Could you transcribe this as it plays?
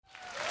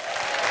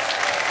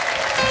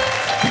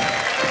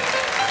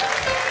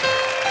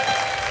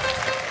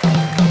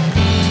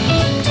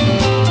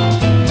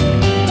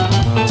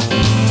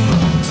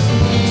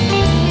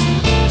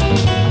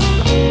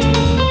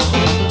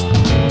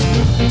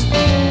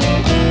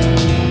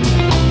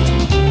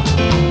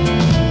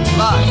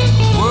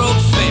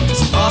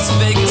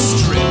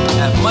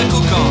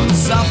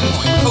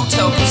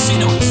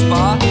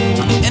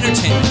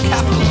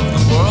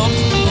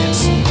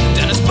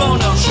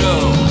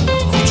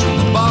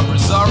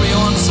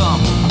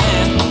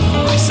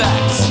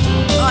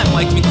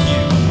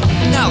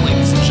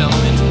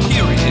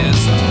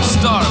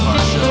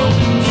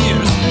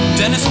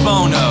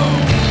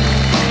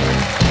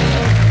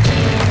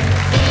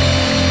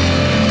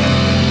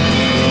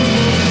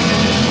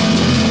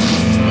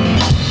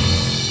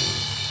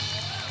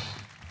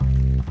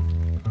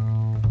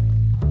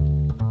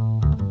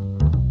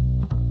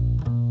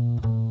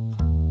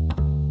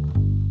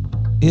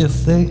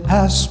If they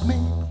asked me,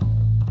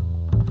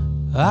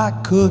 I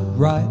could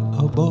write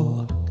a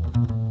book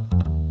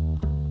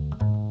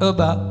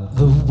about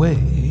the way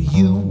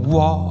you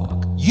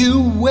walk,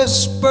 you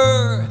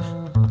whisper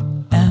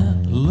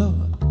and look.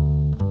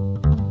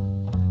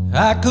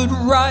 I could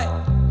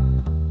write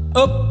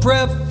a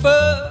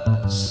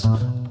preface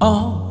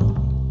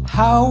on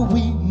how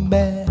we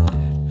met,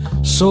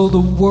 so the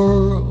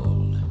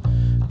world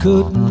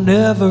could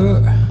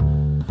never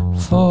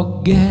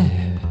forget.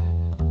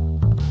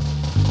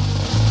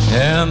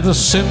 And the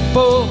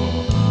simple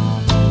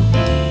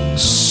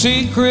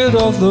secret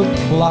of the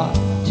plot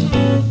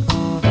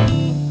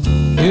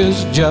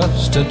is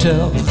just to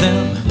tell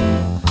them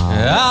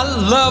I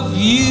love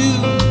you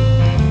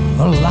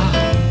a lot.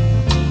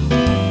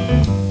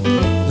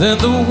 Then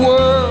the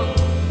world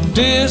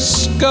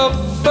discovers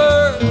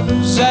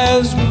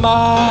as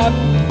my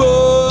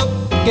book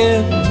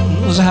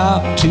ends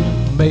how to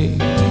make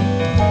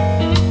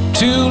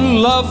two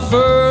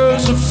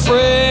lovers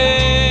friends.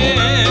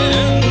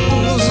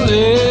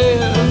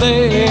 If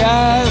they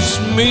ask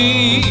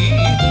me,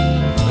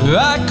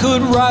 I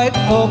could write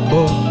a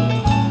book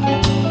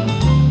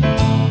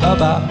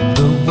about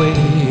the way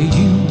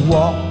you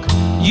walk,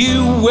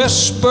 you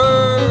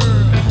whisper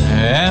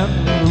and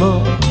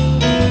look.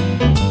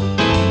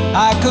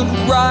 I could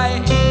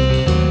write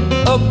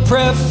a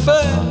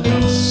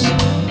preface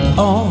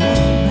on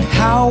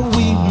how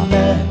we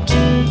met,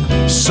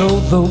 so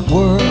the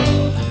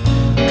world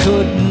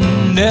could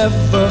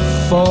never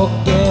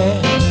forget.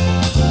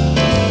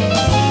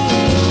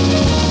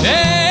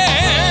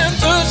 And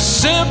the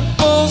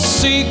simple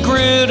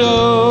secret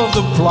of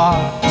the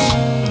plot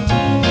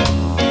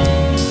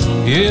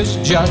is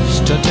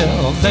just to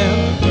tell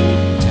them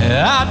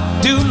I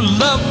do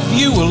love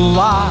you a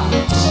lot.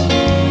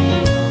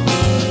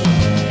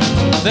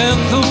 Then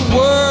the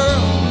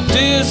world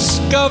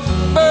discovers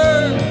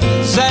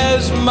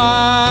as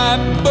my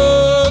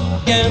book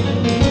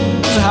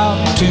ends how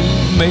to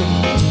make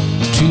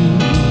two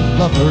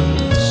lovers.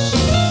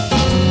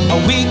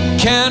 We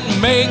can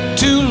make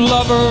two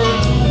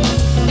lovers.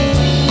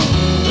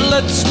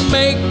 Let's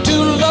make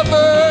two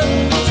lovers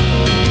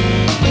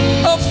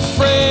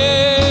afraid.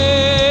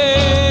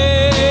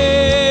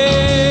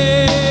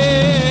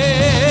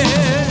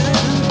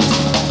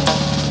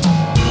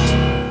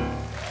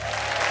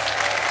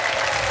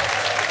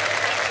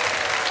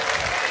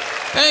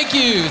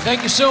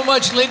 Thank you so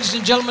much, ladies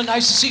and gentlemen.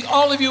 Nice to see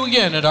all of you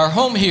again at our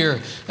home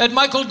here at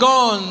Michael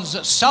Gaughan's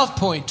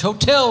SouthPoint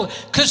Hotel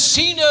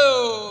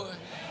Casino.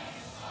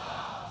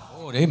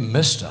 Oh, they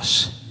missed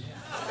us.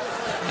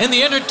 In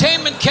the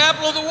entertainment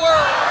capital of the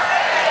world.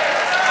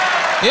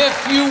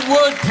 If you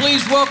would,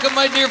 please welcome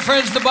my dear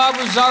friends, the Bob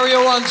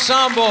Rosario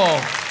Ensemble.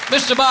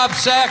 Mr. Bob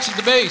Sachs at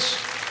the bass.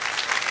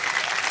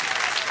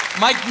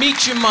 Mike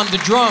Meacham on the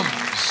drums.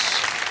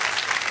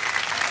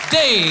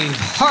 Dave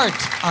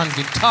Hart on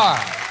guitar.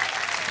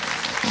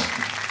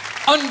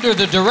 Under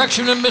the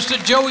direction of Mr.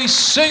 Joey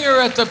Singer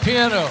at the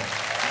piano.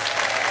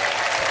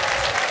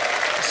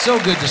 So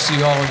good to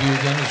see all of you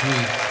again as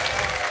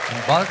we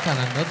embark on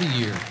another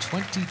year,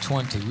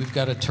 2020. We've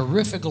got a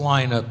terrific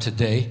lineup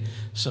today,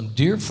 some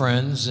dear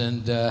friends,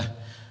 and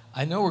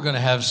I know we're going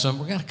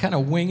to kind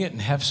of wing it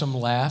and have some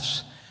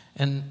laughs,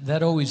 and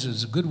that always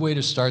is a good way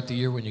to start the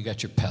year when you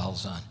got your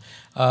pals on.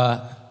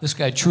 This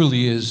guy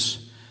truly is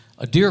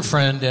a dear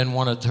friend and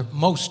one of the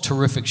most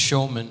terrific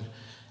showmen,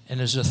 and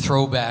is a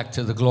throwback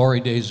to the glory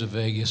days of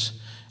Vegas,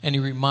 and he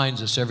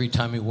reminds us every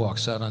time he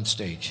walks out on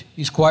stage.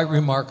 He's quite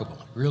remarkable,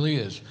 really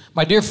is.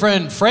 My dear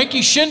friend,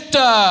 Frankie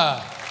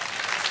Scinta.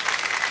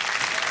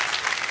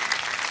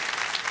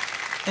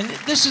 And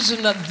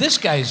this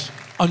guy's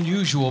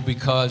unusual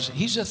because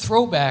he's a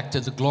throwback to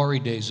the glory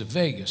days of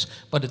Vegas,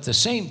 but at the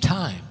same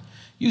time,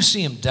 you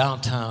see him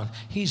downtown,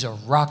 he's a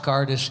rock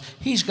artist,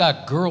 he's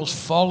got girls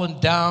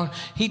falling down,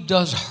 he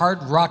does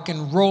hard rock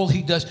and roll,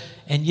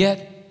 and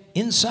yet,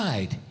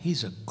 inside,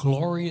 he's a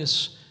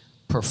glorious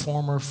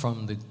performer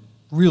from the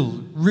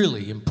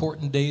really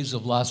important days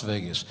of Las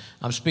Vegas.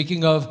 I'm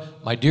speaking of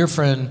my dear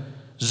friend,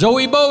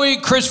 Zowie Bowie.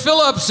 Chris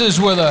Phillips is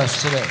with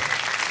us today.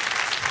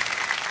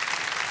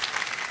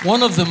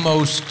 One of the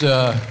most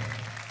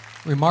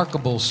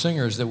remarkable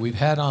singers that we've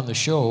had on the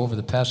show over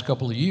the past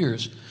couple of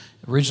years,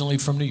 originally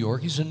from New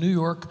York. He's a New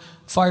York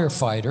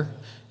firefighter,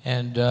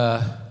 and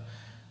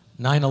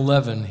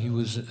 9/11, he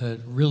was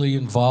really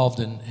involved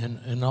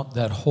in up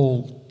that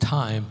whole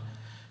time,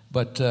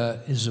 but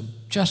is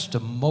just a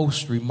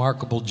most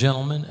remarkable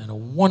gentleman and a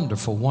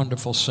wonderful,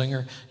 wonderful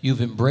singer.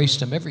 You've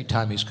embraced him every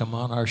time he's come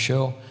on our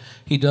show.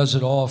 He does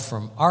it all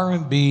from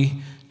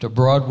R&B to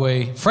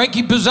Broadway.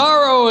 Frankie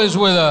Pizarro is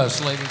with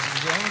us, ladies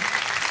and gentlemen.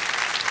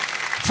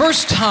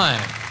 First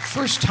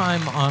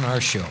time on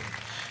our show.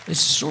 It's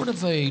sort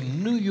of a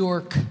New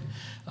York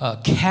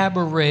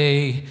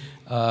cabaret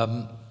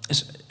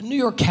New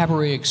York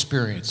cabaret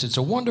experience. It's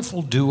a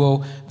wonderful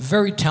duo,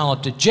 very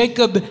talented.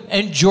 Jacob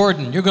and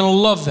Jordan. You're going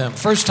to love them.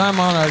 First time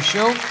on our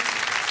show.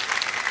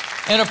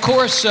 And of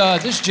course,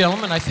 this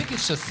gentleman, I think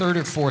it's the third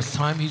or fourth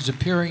time he's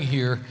appearing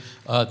here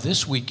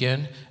this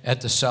weekend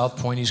at the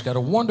SouthPoint. He's got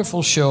a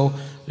wonderful show.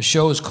 The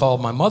show is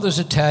called My Mother's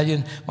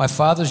Italian, My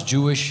Father's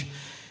Jewish,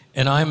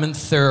 and I'm in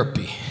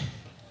Therapy.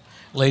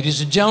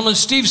 Ladies and gentlemen,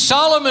 Steve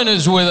Solomon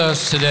is with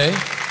us today.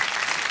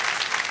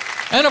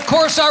 And of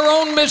course, our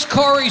own Miss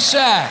Corrie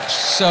Sachs.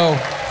 So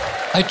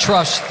I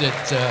trust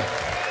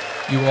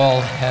that you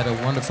all had a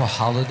wonderful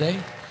holiday.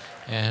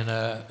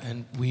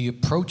 And we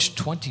approach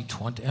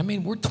 2020. I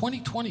mean, we're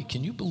 2020.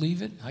 Can you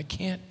believe it? I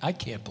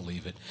can't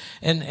believe it.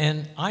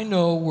 And I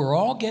know we're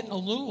all getting a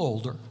little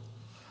older.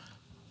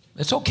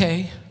 It's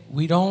okay.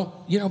 We don't,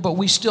 but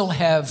we still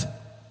have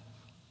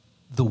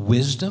the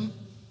wisdom,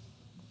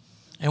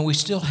 and we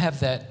still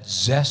have that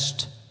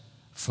zest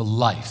for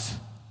life.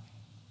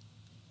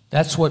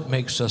 That's what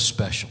makes us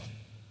special.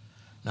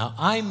 Now,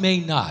 I may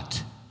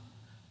not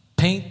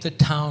paint the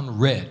town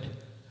red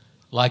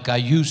like I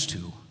used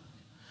to,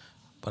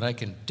 but I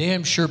can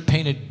damn sure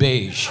paint it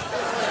beige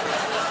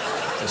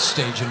at this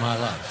stage in my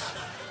life.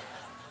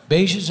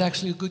 Beige is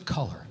actually a good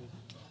color.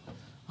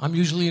 I'm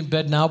usually in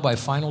bed now by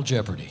Final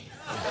Jeopardy.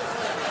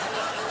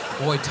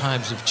 Boy,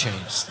 times have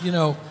changed.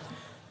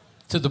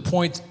 To the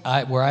point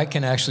where I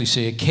can actually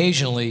say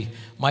occasionally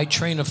my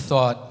train of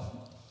thought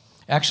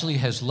actually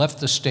has left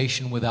the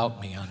station without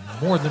me on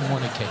more than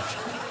one occasion.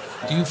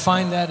 Do you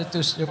find that at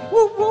this? Woo,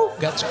 woo,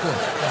 that's good.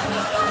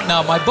 Yeah.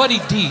 Now, my buddy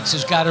Dietz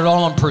has got it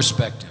all in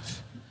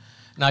perspective.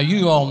 Now,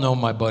 you all know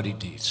my buddy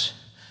Dietz.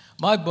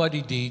 My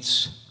buddy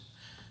Dietz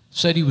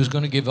said he was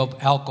going to give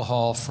up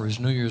alcohol for his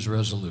New Year's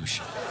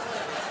resolution.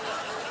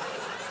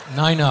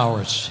 9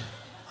 hours.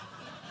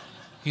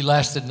 He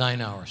lasted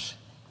 9 hours.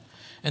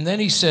 And then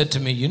he said to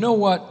me, you know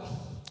what?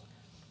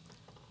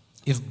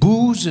 If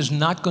booze is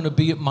not going to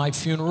be at my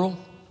funeral,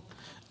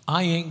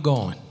 I ain't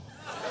going.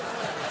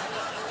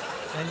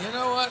 And you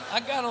know what? I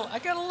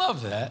gotta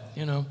love that,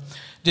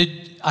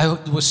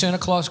 Was Santa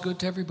Claus good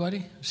to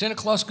everybody? Santa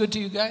Claus good to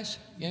you guys?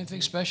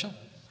 Anything special?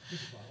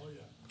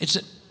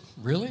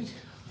 Really?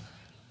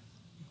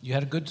 You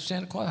had a good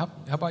Santa Claus? How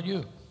about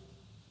you?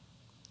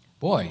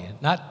 Boy,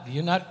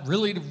 you're not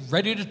really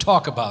ready to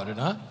talk about it,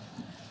 huh?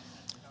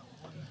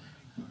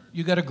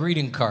 You got a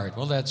greeting card.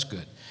 Well, that's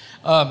good.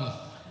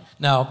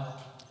 Now,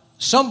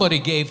 somebody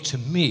gave to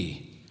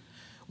me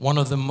one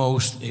of the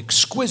most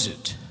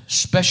exquisite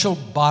special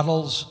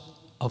bottles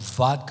of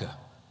vodka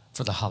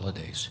for the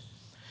holidays.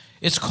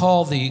 It's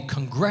called the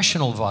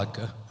Congressional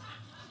Vodka,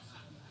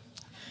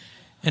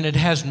 and it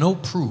has no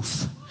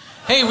proof.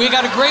 Hey, we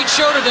got a great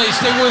show today.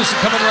 Stay with us.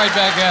 Coming right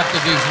back after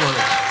these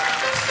words.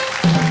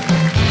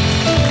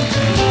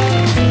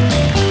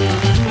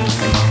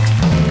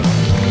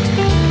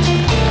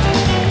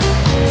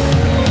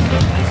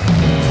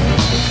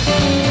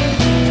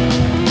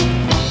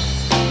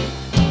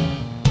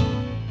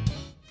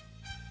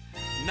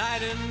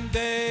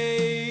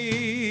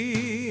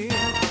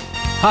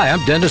 Hi,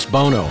 I'm Dennis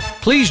Bono.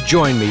 Please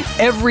join me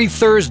every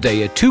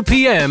Thursday at 2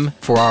 p.m.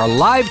 for our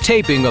live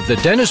taping of The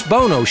Dennis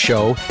Bono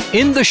Show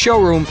in the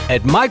showroom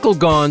at Michael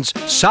Gaughan's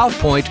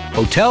SouthPoint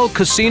Hotel,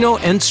 Casino,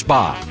 and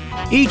Spa.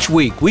 Each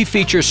week, we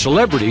feature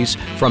celebrities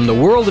from the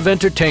world of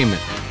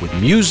entertainment with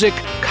music,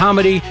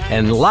 comedy,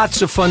 and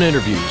lots of fun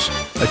interviews.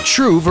 A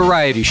true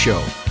variety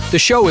show. The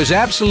show is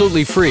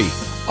absolutely free.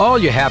 All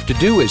you have to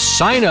do is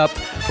sign up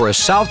for a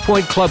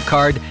SouthPoint Club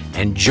card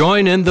and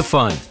join in the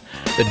fun.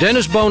 The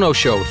Dennis Bono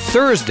Show,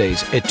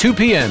 Thursdays at 2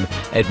 p.m.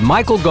 at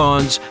Michael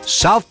Gaughan's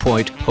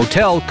SouthPoint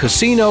Hotel,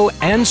 Casino,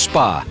 and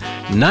Spa,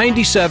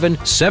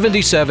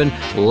 9777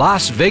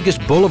 Las Vegas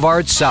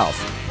Boulevard South.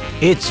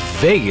 It's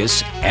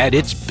Vegas at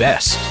its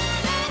best.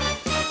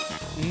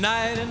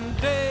 Night and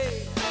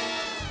day,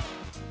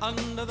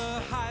 under the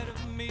height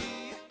of me.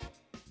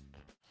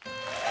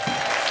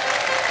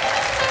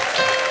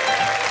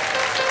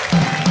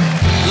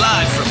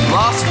 Live from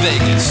Las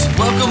Vegas,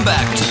 welcome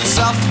back to the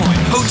SouthPoint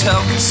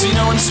Hotel,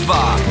 Casino, and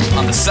Spa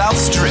on the South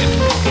Strip.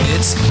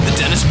 It's the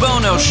Dennis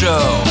Bono Show.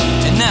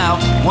 And now,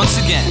 once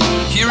again,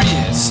 here he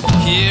is.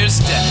 Here's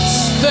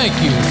Dennis.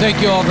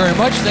 Thank you all very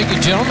much. Thank you,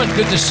 gentlemen.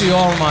 Good to see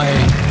all my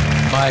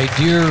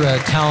dear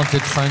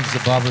talented friends, the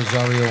Bob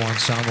Rosario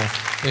Ensemble.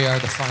 They are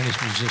the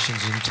finest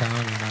musicians in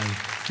town, and I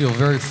feel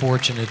very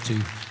fortunate to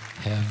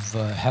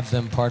have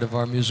them part of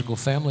our musical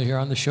family here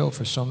on the show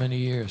for so many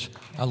years.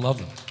 I love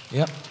them.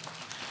 Yep.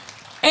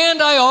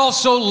 And I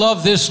also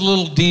love this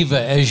little diva,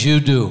 as you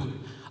do.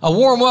 A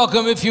warm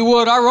welcome, if you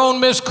would, our own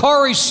Miss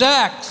Corrie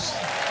Sachs.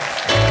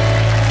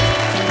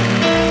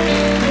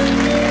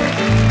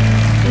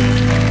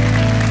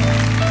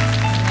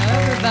 Hello,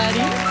 everybody.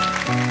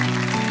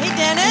 Hey,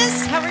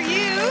 Dennis, how are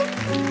you?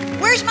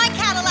 Where's my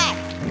Cadillac?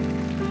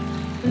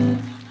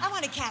 I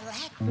want a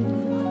Cadillac.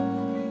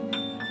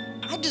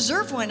 I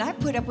deserve one. I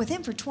put up with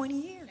him for 20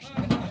 years.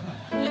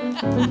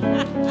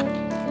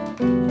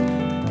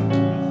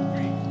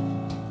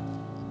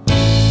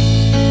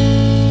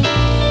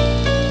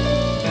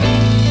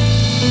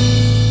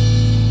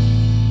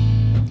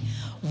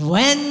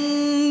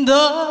 When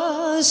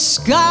the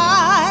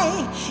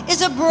sky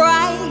is a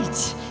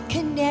bright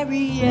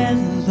canary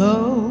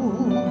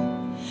yellow.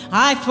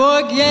 I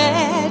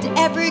forget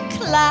every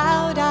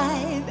cloud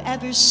I've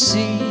ever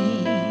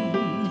seen.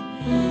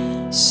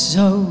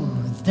 So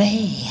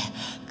they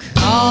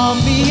call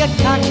me a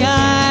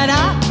cockeyed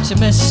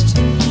optimist,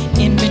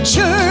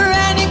 immature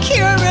and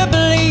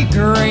incurably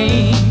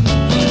green.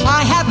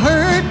 I have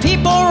heard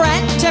people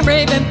rant and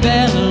rave and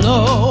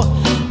bellow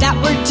that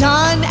we're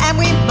done and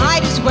we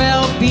might as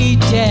well be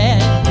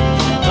dead.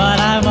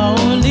 But I'm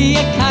only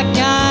a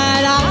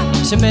cockeyed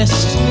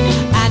optimist,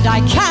 and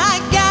I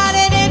can't get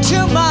it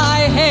into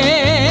my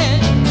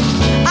head.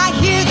 I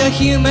hear the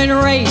human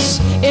race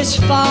is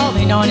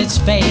falling on its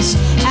face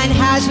and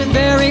hasn't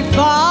very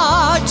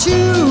far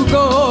to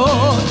go.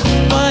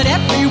 But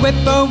every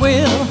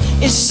whippoorwill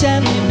is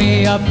sending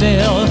me a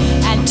bill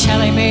and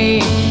telling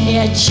me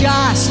it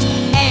just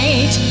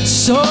ain't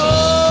so.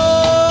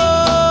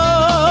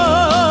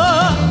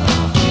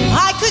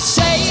 I could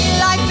say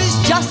life is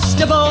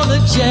just a bowl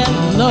of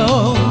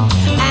jello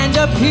and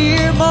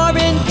appear more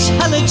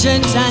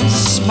intelligent and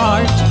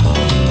smart,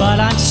 but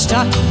I'm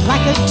stuck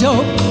like a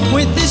dope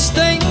with this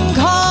thing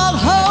called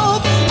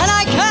hope, and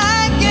I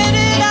can't get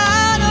it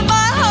out of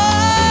my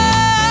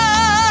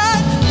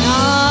heart.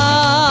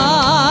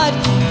 Not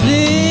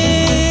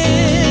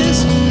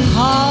this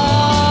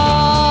hard.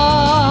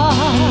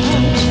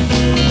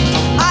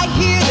 I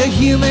hear the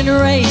human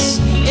race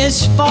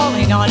is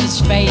falling on its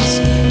face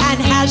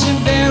and hasn't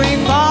very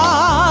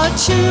far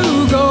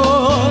to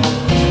go.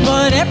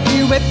 But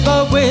every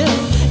whippoorwill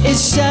is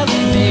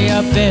selling me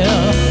a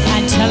bill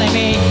and telling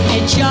me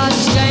it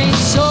just ain't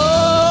so.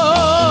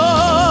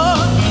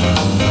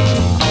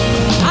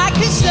 I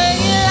could say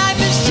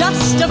life is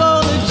just a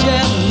bowl of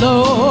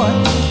jello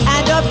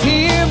and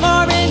appear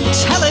more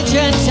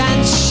intelligent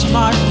and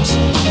smart,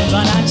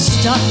 but I'm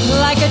stuck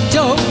like a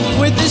dope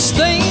with this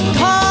thing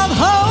called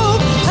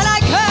hope, and I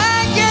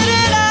can't get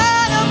it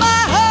out of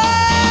my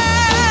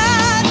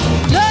head.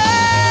 Not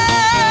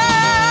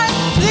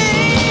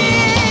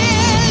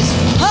this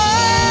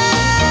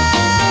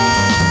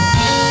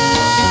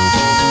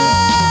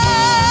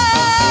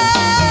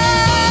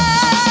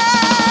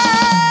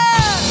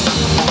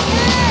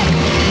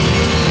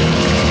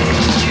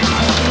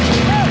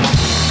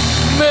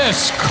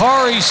Miss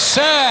Corrie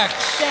Sachs.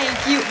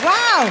 Thank you.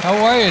 Wow. How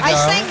are you, darling?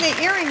 I sang the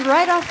earring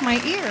right off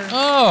my ear.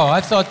 Oh,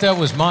 I thought that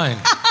was mine.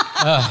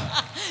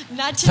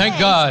 Not today. Thank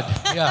God.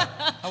 Yeah.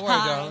 How are you,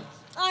 Hi. darling?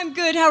 I'm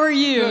good. How are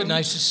you? Good.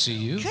 Nice to see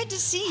you. Good to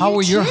see you. How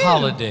were your too.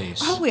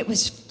 holidays? Oh, it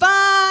was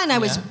fun. I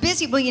was Yeah?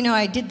 busy. Well, you know,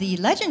 I did the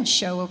Legends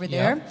show over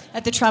there Yeah.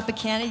 at the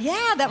Tropicana.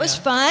 Yeah, that was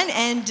fun.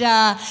 And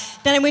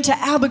then I went to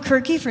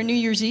Albuquerque for New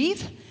Year's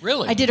Eve.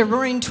 Really? I did a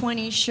Roaring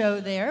 20s show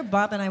there.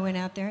 Bob and I went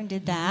out there and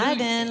did that.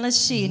 And let's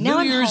see. Now New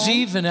I'm Year's home.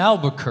 Eve in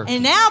Albuquerque.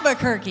 In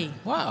Albuquerque.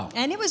 Wow.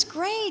 And it was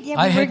great. Yeah,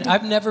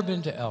 I've never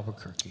been to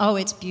Albuquerque. Oh,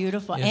 it's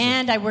beautiful. Is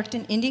and I worked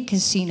in Indian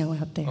Casino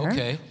out there.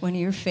 Okay. One of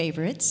your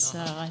favorites. So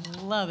I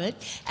love it.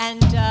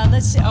 And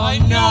let's see. Oh, I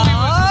knew no.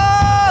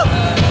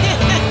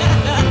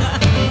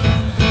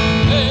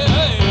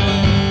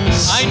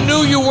 I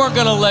knew you weren't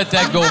going to let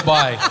that go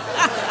by.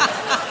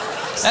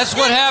 That's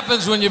what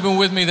happens when you've been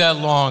with me that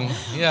long.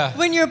 Yeah.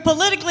 When you're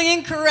politically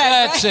incorrect.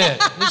 That's right?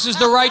 it. This is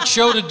the right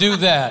show to do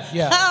that.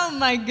 Yeah. Oh,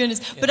 my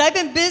goodness. But I've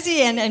been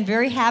busy and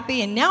very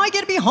happy, and now I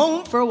get to be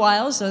home for a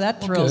while, so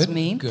that thrills Good.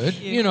 me. Good.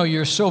 You know,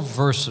 you're so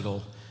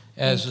versatile.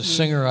 As a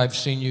singer, I've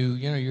seen you,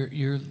 you know,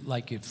 you're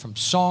like from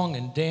song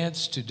and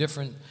dance to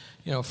different,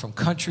 you know, from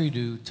country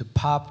to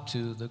pop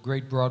to the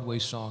great Broadway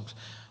songs.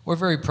 We're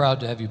very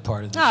proud to have you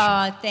part of this show.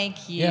 Oh,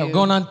 thank you. Yeah, we're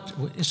going on,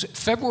 is it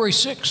February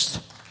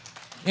 6th?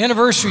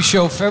 Anniversary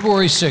show,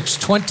 February 6th,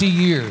 20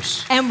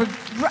 years. And we're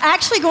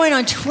actually going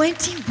on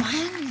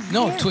 21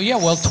 No, years.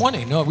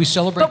 20. No, we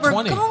celebrate But we're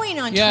 20. going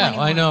on Yeah,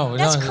 21. I know.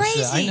 That's No,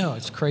 crazy. I know,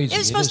 it's crazy. It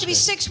was supposed to be is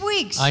 6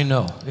 weeks. I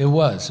know, it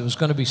was. It was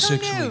going to be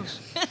 6 knew? weeks.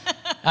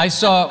 I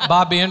saw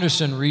Bob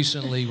Anderson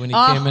recently when he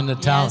came into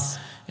town, yes.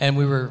 and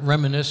we were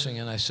reminiscing,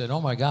 and I said,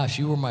 oh my gosh,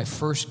 you were my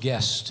first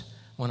guest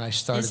when I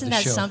started Isn't the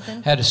that show.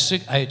 something?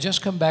 I had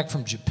just come back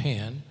from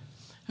Japan.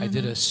 I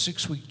did a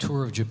 6-week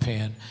tour of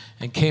Japan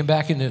and came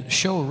back, and the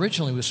show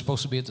originally was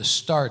supposed to be at the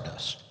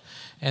Stardust.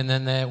 And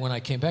then when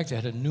I came back, they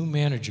had a new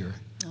manager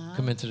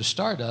come into the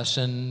Stardust,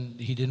 and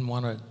he didn't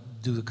want to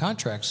do the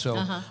contract, so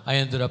I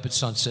ended up at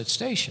Sunset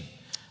Station.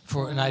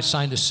 And I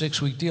signed a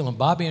 6-week deal, and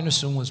Bob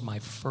Anderson was my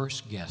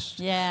first guest.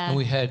 Yeah, and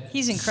we had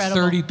he's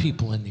incredible. 30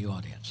 people in the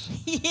audience.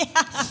 Yeah.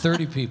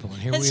 30 people,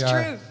 and here That's we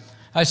are. true.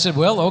 I said,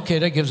 well, okay,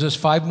 that gives us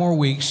 5 more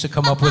weeks to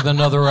come up with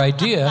another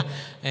idea,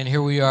 and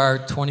here we are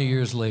 20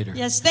 years later.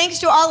 Yes, thanks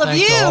to all of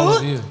Thanks you. to all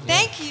of you, yeah.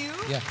 Thank you.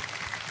 Yeah.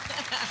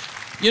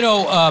 You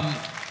know,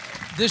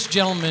 this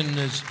gentleman,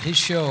 his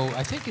show,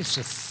 I think it's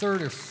the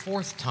 3rd or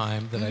 4th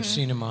time that I've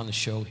seen him on the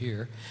show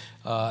here.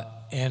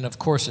 And of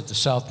course at the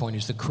SouthPoint.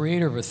 He's the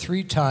creator of a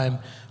 3-time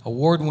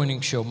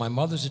award-winning show. My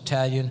mother's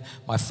Italian,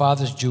 my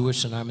father's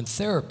Jewish, and I'm in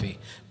therapy.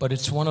 But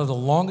it's one of the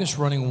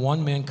longest-running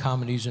one-man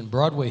comedies in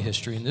Broadway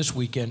history. And this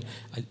weekend,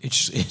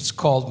 it's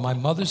called My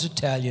Mother's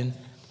Italian,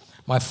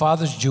 My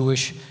Father's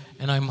Jewish,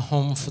 and I'm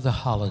Home for the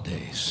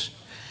Holidays.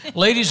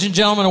 Ladies and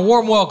gentlemen, a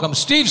warm welcome,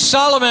 Steve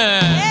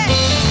Solomon.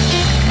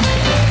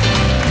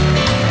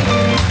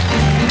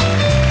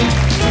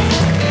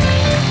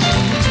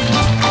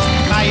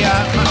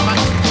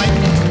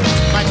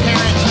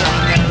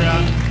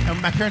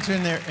 My parents are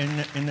in their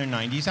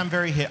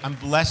 90s. I'm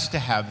blessed to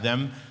have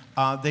them.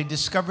 They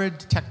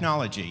discovered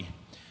technology.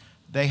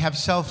 They have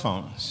cell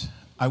phones.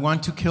 I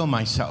want to kill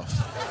myself.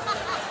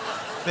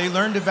 They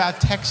learned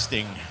about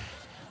texting.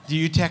 Do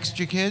you text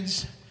your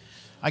kids?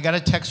 I got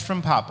a text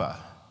from Papa.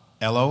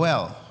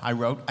 LOL.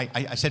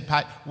 I said,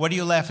 Pat, what are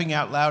you laughing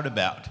out loud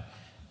about?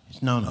 He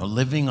said, no,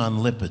 living on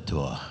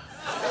Lipitor.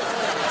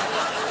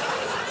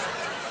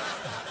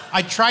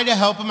 I try to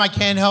help him. I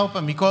can't help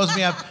him. He calls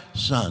me up.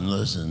 Son,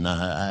 listen,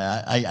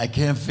 I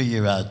can't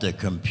figure out the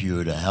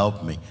computer.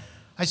 Help me.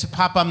 I said,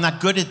 Papa, I'm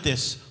not good at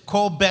this.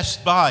 Call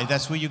Best Buy.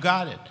 That's where you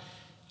got it.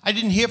 I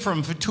didn't hear from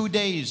him for 2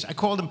 days. I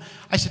called him.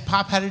 I said,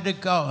 Pop, how did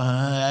it go?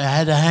 I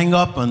had to hang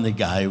up on the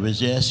guy. He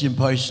was asking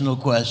personal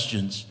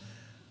questions.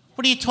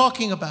 What are you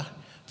talking about?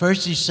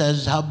 First he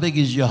says, how big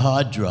is your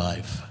hard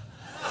drive?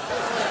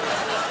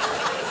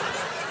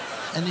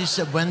 And he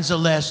said, when's the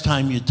last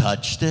time you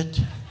touched it?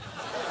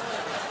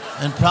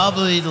 And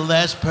probably the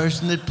last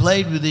person that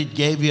played with it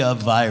gave you a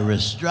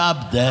virus.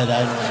 Drop dead,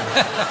 I don't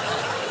know.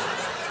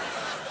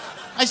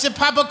 I said,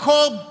 Papa,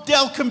 call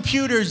Dell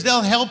Computers.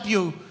 They'll help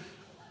you.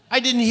 I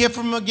didn't hear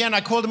from him again. I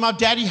called him out.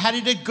 Daddy, how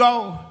did it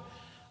go?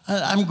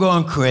 I'm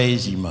going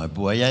crazy, my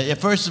boy.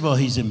 First of all,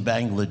 he's in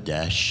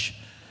Bangladesh.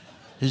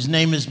 His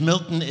name is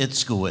Milton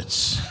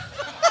Itzkowitz.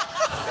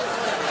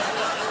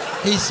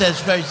 He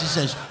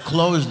says,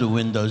 close the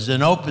windows,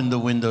 then open the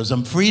windows.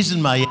 I'm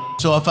freezing my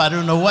ass off. I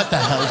don't know what the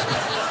hell's going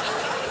on.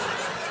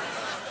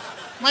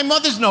 My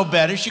mother's no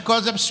better. She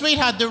calls up,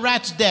 sweetheart, the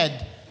rat's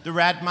dead. The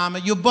rat, mama,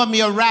 you bought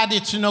me a rat,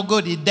 it's no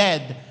good, he's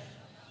dead.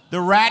 The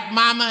rat,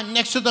 mama,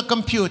 next to the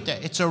computer.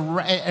 It's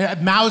a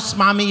mouse,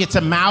 mommy, it's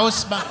a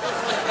mouse.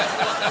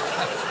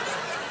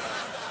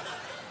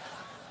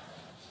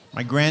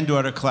 My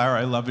granddaughter,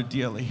 Clara, I love her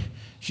dearly.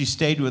 She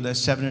stayed with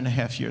us,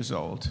 7.5 years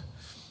old.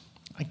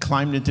 I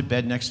climbed into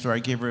bed next to her, I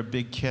gave her a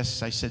big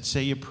kiss. I said,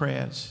 say your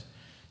prayers.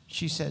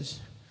 She says,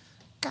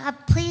 God,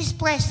 please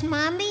bless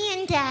mommy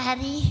and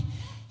daddy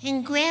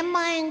and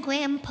grandma and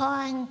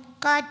grandpa, and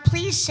God,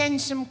 please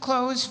send some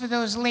clothes for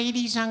those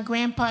ladies on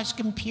grandpa's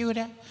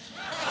computer.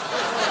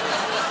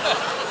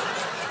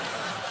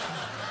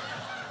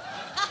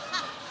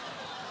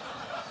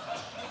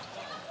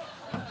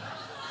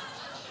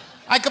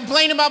 I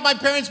complain about my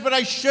parents, but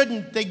I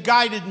shouldn't. They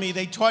guided me.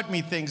 They taught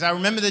me things. I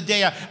remember the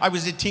day I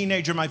was a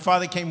teenager. My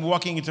father came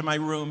walking into my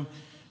room.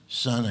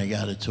 Son, I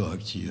got to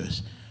talk to you.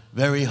 It's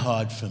very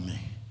hard for me.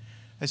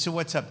 I said,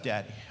 what's up,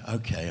 Daddy?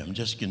 Okay, I'm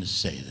just going to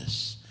say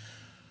this.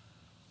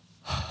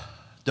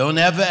 Don't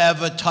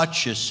ever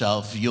touch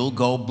yourself. You'll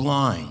go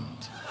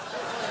blind.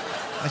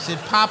 I said,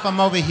 Pop,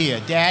 I'm over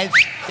here. Daddy,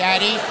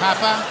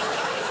 Papa.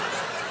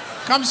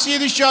 Come see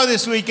the show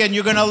this weekend.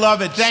 You're going to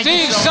love it. Thank you so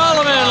much. Steve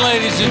Solomon,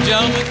 ladies and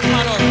gentlemen. Come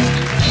on over,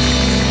 Steve.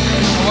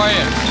 How are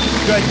you?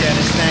 Good,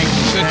 Dennis. Thank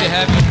you. Good to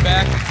have you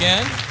back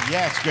again.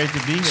 Yeah, it's great to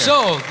be here.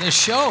 So, the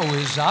show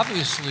has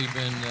obviously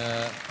been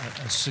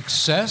a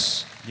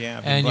success.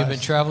 Yeah, and you've been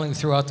traveling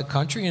throughout the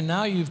country, and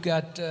now you've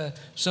got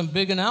some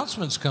big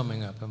announcements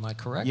coming up. Am I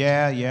correct?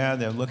 Yeah.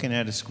 They're looking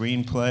at a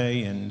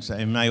screenplay, and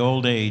in my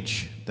old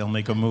age, they'll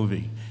make a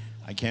movie.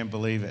 I can't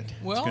believe it.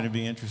 Well, it's going to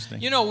be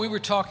interesting. You know, we were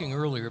talking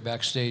earlier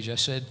backstage. I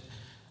said,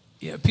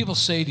 yeah, people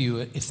say to you,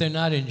 if they're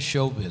not in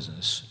show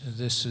business,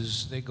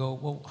 they go,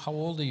 well, how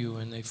old are you?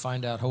 And they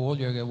find out how old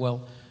you are. I go,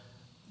 well,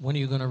 when are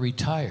you going to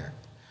retire?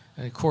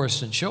 And of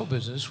course, in show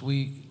business,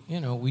 we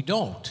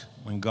don't.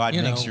 When God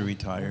makes you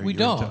retire, we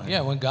don't. Retire.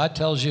 Yeah, when God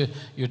tells you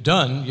you're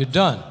done, you're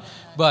done.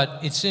 But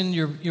it's in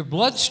your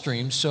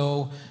bloodstream,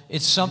 so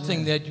it's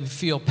something that you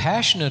feel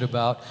passionate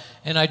about.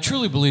 And I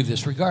truly believe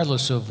this,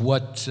 regardless of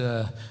what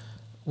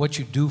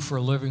you do for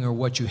a living or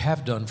what you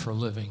have done for a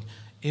living.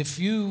 If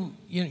you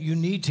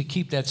need to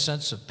keep that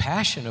sense of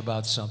passion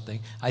about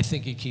something, I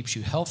think it keeps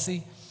you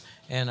healthy,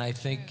 and I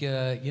think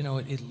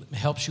it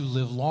helps you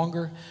live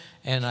longer.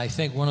 And I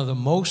think one of the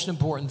most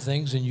important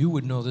things, and you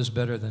would know this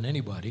better than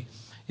anybody,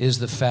 is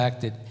the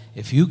fact that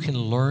if you can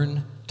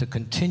learn to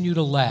continue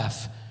to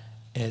laugh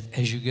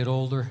as you get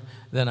older,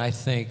 then I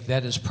think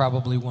that is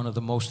probably one of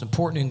the most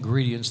important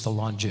ingredients to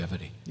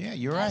longevity. Yeah,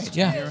 you're right.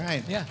 Yeah. You're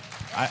right. Yeah.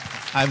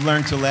 I've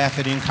learned to laugh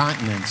at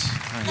incontinence.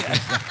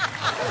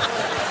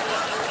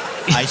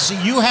 I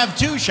see you have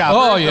too, Shopper.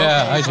 Oh,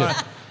 yeah, I do.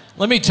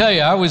 Let me tell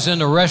you, I was in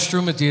the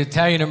restroom at the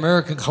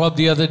Italian-American Club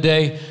the other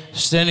day,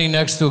 standing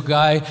next to a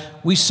guy.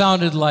 We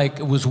sounded like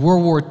it was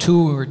World War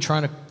II. We were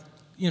trying to,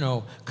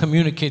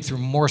 communicate through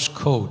Morse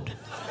code.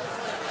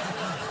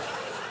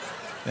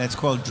 That's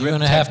called drip You're going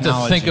to have to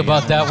think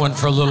about that one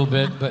for a little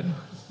bit, but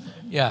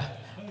yeah.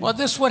 Well,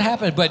 this is what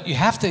happened, but you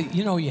have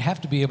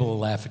to be able to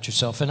laugh at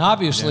yourself. And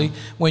obviously,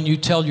 when you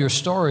tell your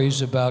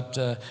stories about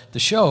the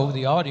show,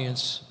 the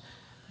audience,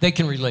 they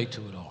can relate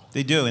to it all.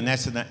 They do, and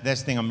that's the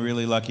thing I'm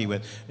really lucky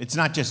with. It's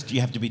not just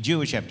you have to be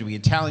Jewish, you have to be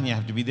Italian, you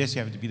have to be this,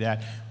 you have to be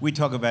that. We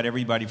talk about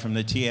everybody from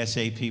the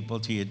TSA people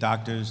to your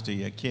doctors to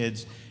your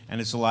kids, and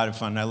it's a lot of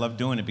fun. I love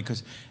doing it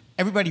because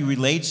everybody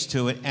relates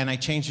to it, and I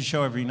change the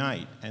show every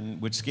night,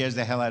 and which scares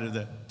the hell out of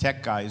the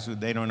tech guys who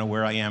they don't know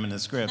where I am in the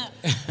script.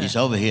 He's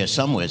over here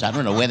somewhere. I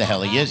don't know where the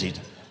hell he is.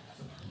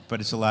 But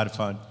it's a lot of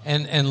fun.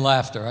 And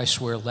laughter. I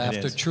swear,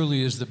 laughter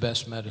truly is the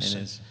best medicine.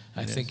 It is.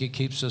 I think it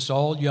keeps us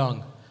all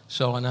young.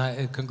 So,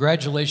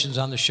 congratulations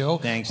on the show.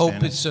 Thanks, Hope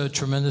Dennis. it's a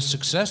tremendous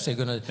success. They're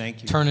going to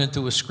turn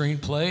into a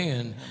screenplay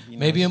and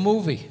maybe a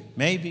movie.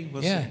 Maybe.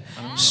 We'll see. I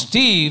don't know.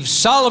 Steve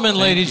Solomon,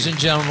 ladies and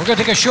gentlemen. We're going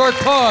to take a short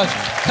pause.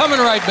 Coming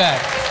right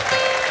back.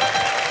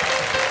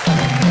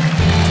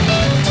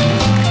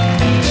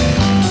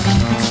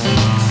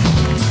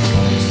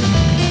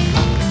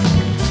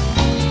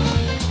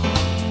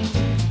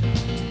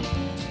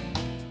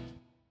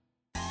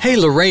 Hey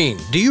Lorraine,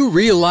 do you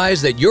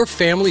realize that your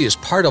family is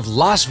part of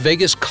Las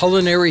Vegas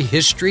culinary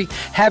history,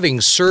 having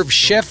served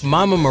Chef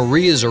Mama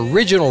Maria's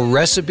original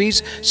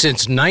recipes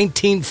since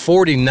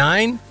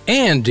 1949?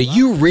 And do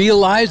you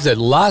realize that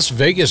Las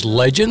Vegas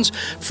legends,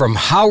 from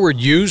Howard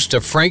Hughes to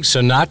Frank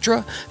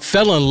Sinatra,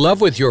 fell in love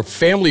with your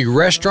family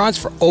restaurants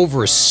for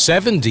over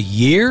 70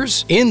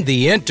 years? In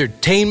the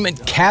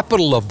entertainment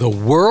capital of the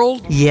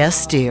world?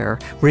 Yes, dear.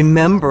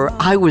 Remember,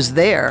 I was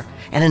there.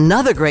 And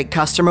another great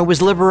customer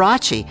was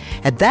Liberace.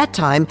 At that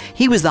time,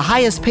 he was the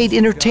highest paid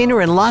entertainer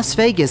in Las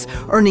Vegas,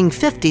 earning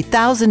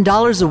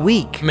 $50,000 a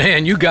week.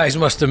 Man, you guys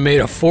must have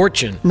made a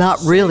fortune. Not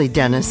really,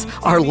 Dennis.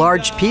 Our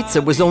large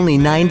pizza was only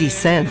 90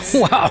 cents.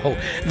 Wow.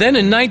 Then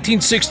in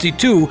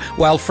 1962,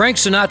 while Frank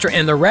Sinatra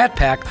and the Rat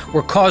Pack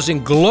were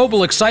causing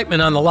global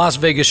excitement on the Las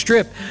Vegas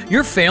Strip,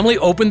 your family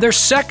opened their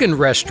second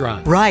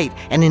restaurant. Right.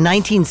 And in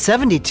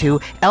 1972,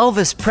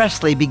 Elvis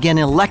Presley began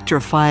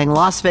electrifying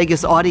Las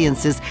Vegas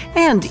audiences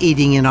and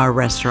eating in our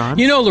restaurants.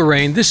 You know,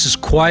 Lorraine, this is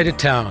quite a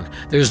town.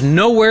 There's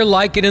nowhere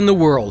like it in the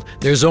world.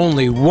 There's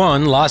only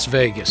one Las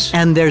Vegas.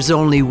 And there's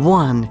only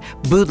one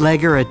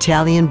Bootlegger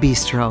Italian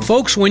Bistro.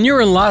 Folks, when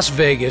you're in Las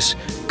Vegas,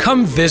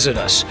 come visit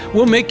us.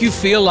 We'll make you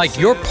feel like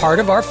you're part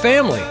of our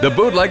family. The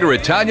Bootlegger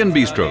Italian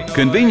Bistro,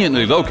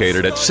 conveniently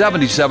located at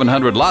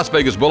 7700 Las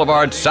Vegas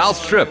Boulevard, South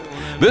Strip.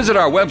 Visit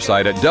our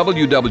website at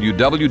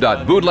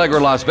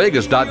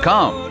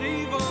www.bootleggerlasvegas.com.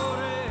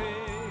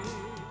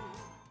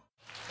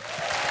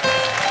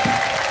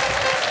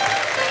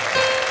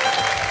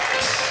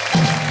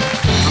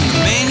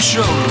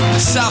 Showroom, the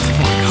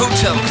SouthPoint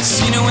Hotel,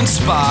 Casino, and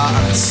Spa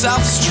on the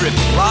South Strip,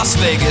 Las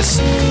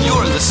Vegas.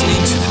 You're listening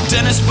to the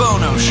Dennis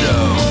Bono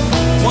Show.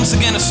 Once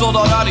again, a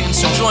sold-out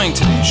audience enjoying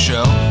today's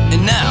show.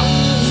 And now,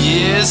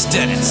 here's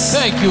Dennis.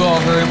 Thank you all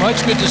very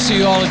much. Good to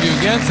see all of you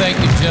again. Thank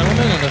you,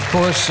 gentlemen. And of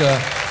course, the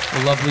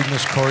lovely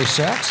Miss Corrie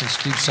Sachs and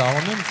Steve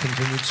Solomon.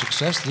 Continued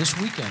success this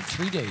weekend,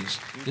 3 days,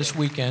 this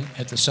weekend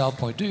at the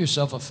SouthPoint. Do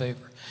yourself a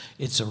favor.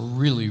 It's a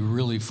really,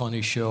 really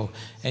funny show,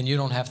 and you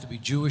don't have to be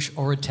Jewish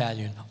or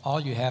Italian. All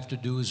you have to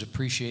do is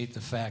appreciate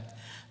the fact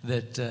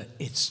that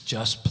it's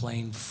just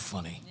plain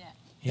funny. Yeah.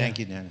 Thank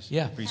you, Dennis.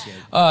 Yeah. Appreciate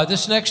it.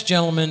 This next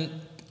gentleman,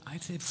 I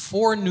think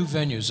 4 new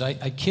venues.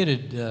 I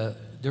kidded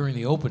during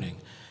the opening.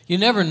 You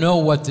never know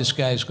what this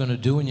guy's going to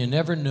do, and you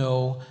never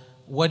know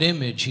what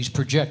image he's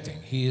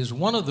projecting. He is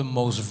one of the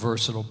most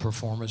versatile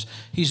performers.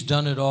 He's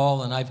done it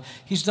all, and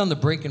he's done the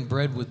Breaking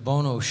Bread with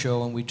Bono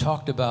show, and we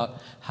talked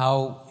about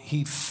how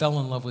he fell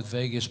in love with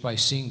Vegas by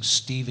seeing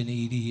Steve and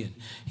Edie, and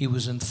he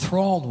was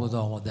enthralled with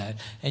all of that.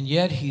 And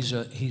yet he's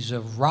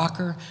a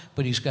rocker,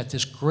 but he's got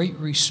this great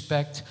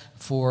respect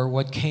for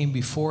what came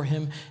before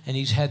him, and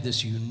he's had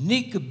this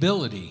unique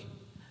ability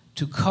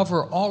to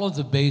cover all of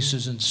the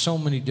bases in so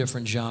many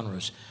different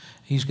genres.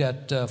 He's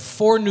got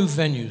 4 new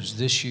venues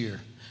this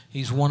year.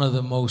 He's one of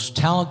the most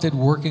talented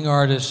working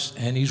artists,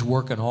 and he's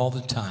working all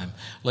the time.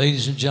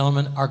 Ladies and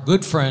gentlemen, our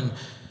good friend,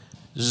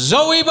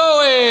 Zowie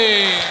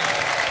Bowie.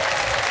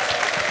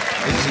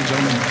 Ladies and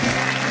gentlemen.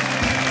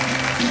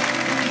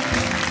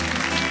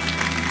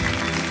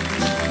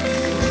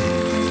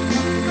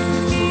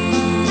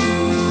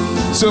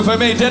 So if I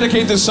may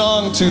dedicate this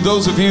song to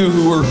those of you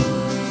who were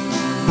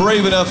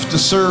brave enough to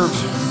serve,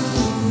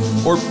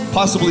 or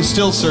possibly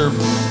still serve.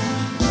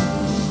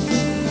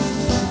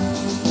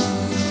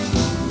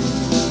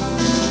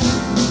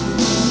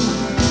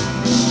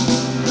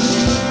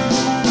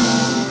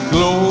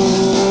 Glory,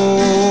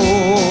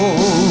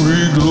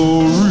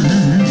 glory,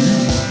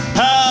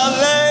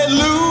 hallelujah.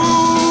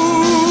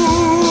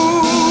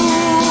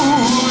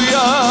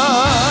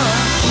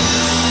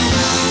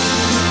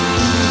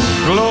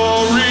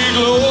 Glory,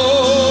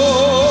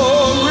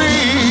 glory,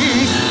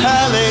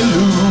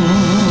 hallelujah.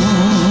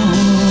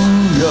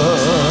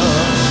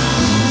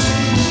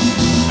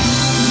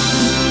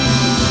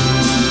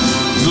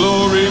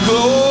 Glory,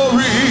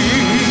 glory,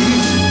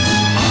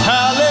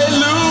 hallelujah.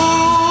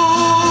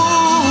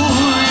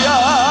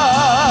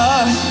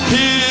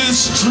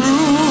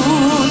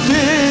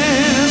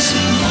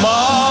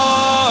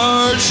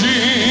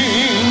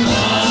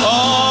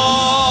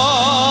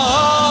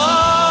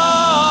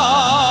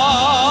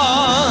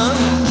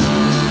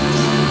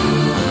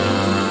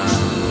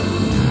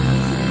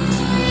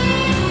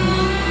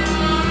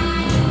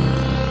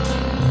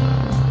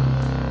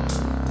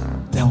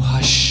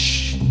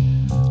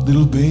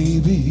 Little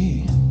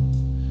baby,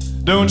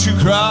 don't you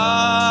cry,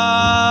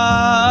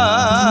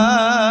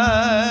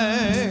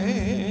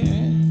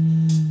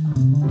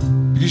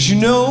 because you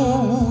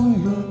know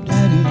your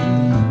daddy,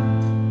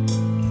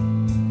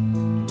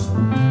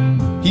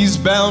 he's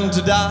bound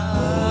to die.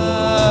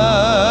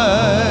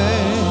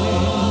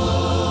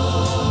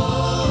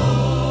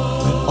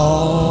 And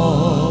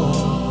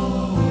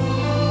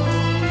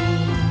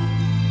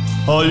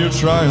all your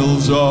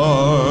trials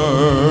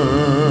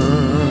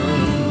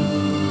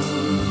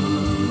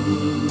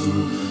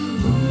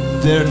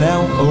they're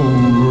now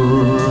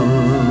over.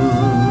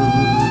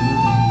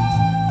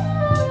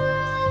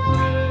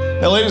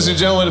 Now, ladies and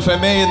gentlemen, if I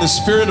may, in the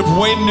spirit of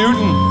Wayne Newton,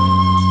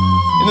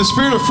 in the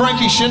spirit of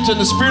Frankie, Scinta, in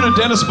the spirit of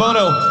Dennis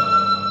Bono,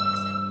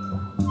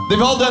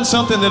 they've all done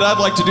something that I'd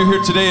like to do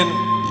here today.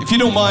 And if you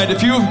don't mind,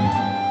 if you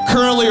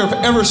currently or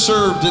have ever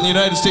served in the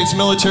United States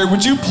military,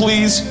 would you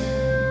please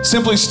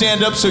simply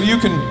stand up so you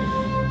can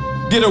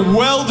get a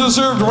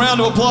well-deserved round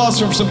of applause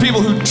from some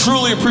people who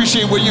truly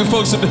appreciate what you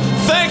folks have done.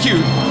 Thank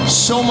you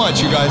so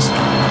much, you guys.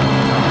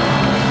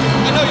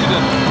 I know you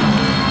did.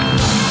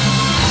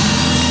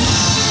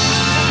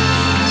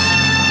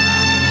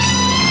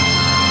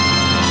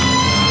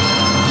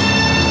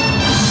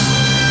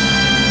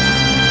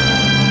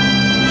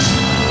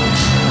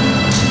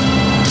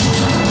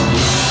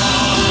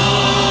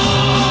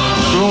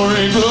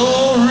 Glory,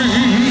 glory.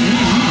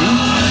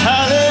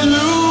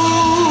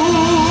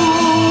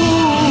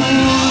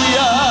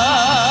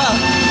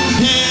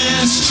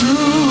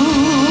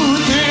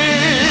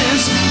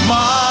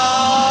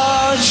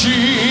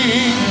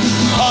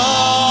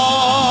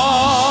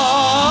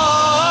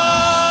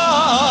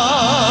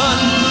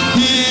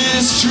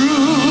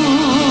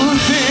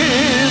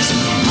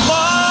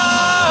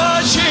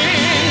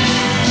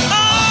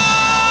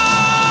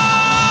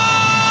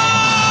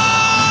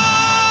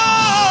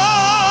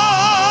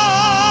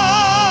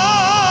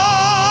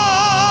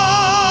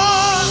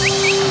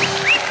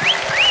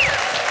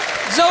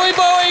 Zowie,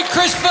 Bowie,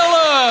 Chris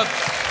Phillips.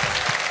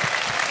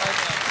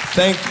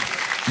 Thank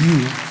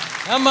you.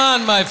 Come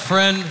on, my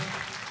friend.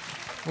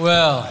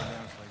 Well,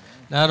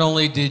 not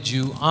only did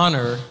you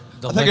honor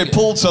the I think I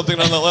pulled something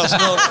on that last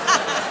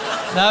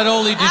note. Not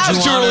only did It's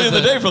you too early in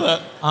the day for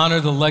that. honor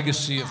the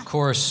legacy, of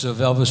course, of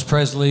Elvis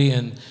Presley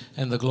and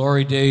the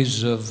glory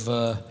days of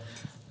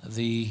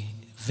the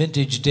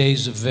vintage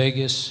days of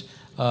Vegas,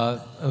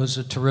 it was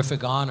a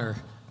terrific honor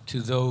to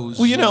those.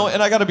 Well, you know,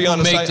 and I got to be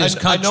honest, make this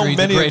I know country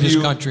many the greatest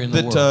of you country in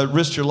the that world.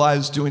 risked your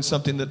lives doing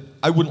something that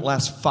I wouldn't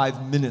last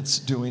 5 minutes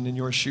doing in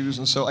your shoes,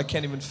 and so I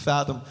can't even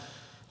fathom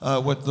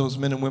what those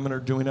men and women are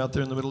doing out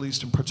there in the Middle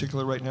East in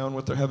particular right now and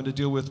what they're having to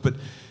deal with. But,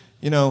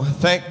 you know,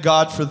 thank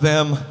God for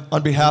them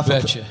on behalf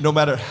of, no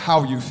matter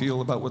how you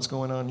feel about what's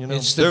going on, you know.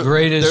 It's the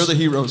greatest. They're the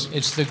heroes.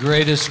 It's the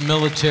greatest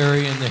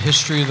military in the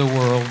history of the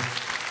world,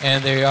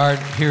 and they are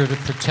here to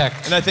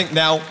protect. And I think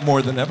now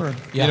more than ever,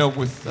 Yeah. you know,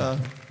 with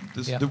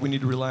this, Yeah. that we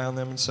need to rely on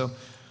them. And so,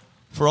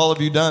 for all of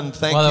you done,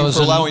 thank Well, that you was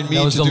for a- allowing me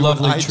that was to a do what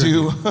lovely I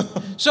tribute. do.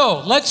 So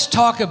let's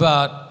talk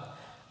about.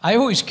 I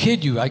always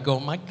kid you. I go,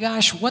 my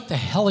gosh, what the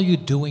hell are you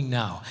doing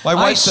now? My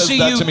wife I says see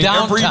that you to me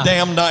every downtown.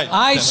 damn night,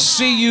 I Dennis.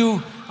 see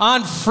you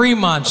on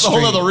Fremont That's a Street.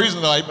 whole other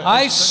reason that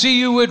I see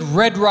you at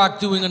Red Rock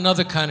doing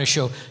another kind of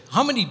show.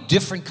 How many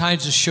different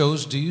kinds of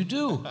shows do you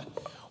do?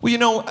 Well, you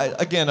know,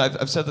 again,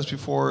 I've said this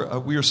before.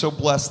 We are so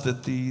blessed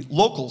that the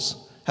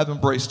locals have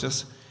embraced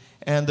us.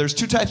 And there's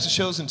two types of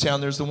shows in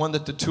town. There's the one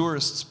that the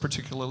tourists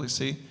particularly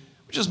see,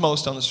 which is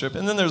most on the Strip.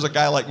 And then there's a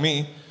guy like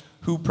me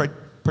who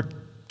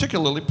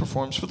particularly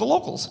performs for the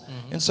locals.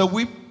 Mm-hmm. And so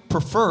we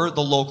prefer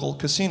the local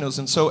casinos.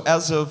 And so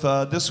as of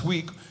this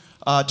week,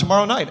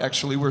 tomorrow night,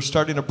 actually, we're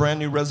starting a brand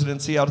new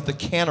residency out at the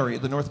Cannery,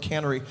 the North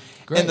Cannery.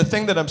 Great. And the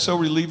thing that I'm so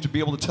relieved to be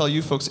able to tell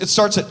you folks, it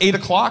starts at 8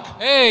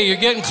 o'clock. Hey, you're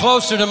getting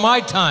closer to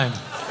my time.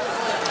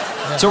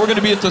 So we're going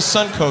to be at the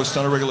Suncoast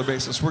on a regular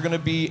basis. We're going to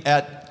be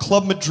at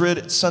Club Madrid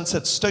at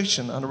Sunset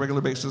Station on a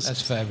regular basis.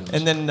 That's fabulous.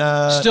 And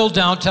then Still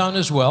downtown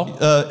as well.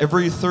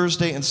 every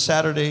Thursday and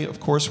Saturday, of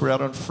course, we're out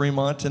on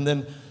Fremont. And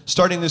then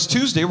starting this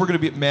Tuesday, we're going to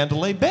be at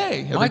Mandalay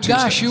Bay. My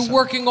gosh, you're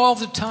working all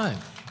the time.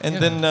 And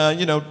then,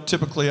 you know,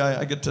 typically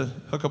I get to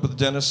hook up with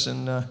Dennis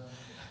and well,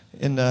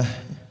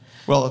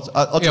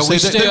 I'll just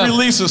say they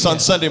release us on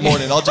Sunday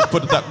morning. I'll just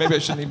put it that. Maybe I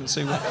shouldn't even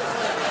say what.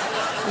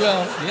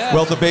 Well, yeah.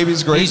 Well, the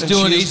baby's great.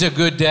 He's a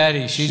good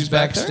daddy. She's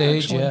back there,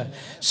 backstage, actually. yeah.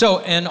 So,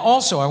 and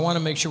also, I want to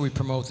make sure we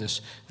promote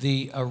this.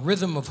 The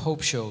Rhythm of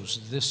Hope shows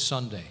this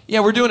Sunday.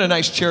 Yeah, we're doing a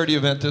nice charity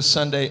event this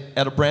Sunday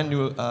at a brand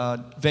new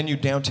venue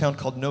downtown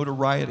called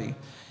Notoriety.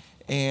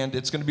 And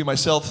it's going to be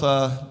myself,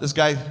 this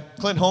guy,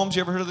 Clint Holmes.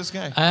 You ever heard of this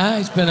guy?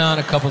 He's been on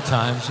a couple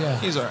times, yeah.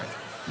 He's all right.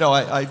 No,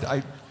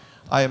 I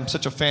am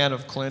such a fan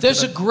of Clint.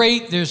 There's a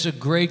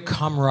great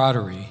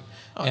camaraderie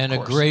and a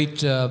course.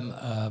 great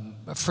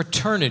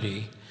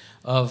fraternity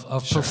of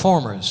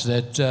performers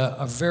that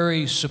are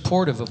very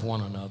supportive of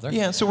one another.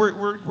 Yeah, so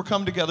we're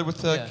coming together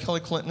with Kelly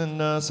Clinton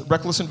and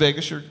Reckless in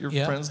Vegas, your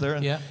friends there.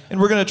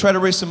 And we're going to try to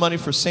raise some money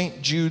for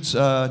St. Jude's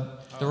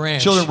The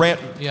ranch. Children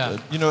ranch. Yeah.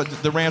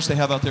 The ranch they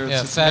have out there.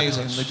 It's fabulous.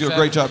 amazing. They do a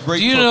great job. Great.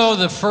 Do you cooks. know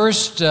the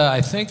first?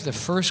 I think the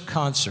first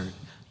concert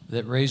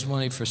that raised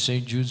money for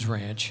St. Jude's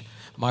Ranch.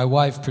 My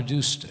wife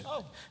produced it.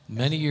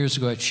 Many years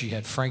ago, she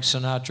had Frank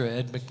Sinatra,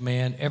 Ed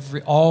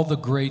McMahon, all the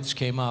greats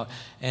came out,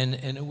 and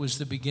it was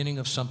the beginning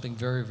of something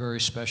very,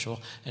 very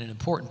special and an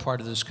important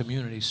part of this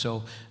community.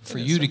 So for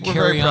you to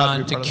carry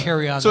on,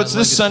 So it's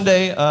this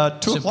Sunday, 2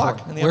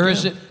 o'clock in the afternoon. Where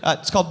is it?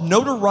 It's called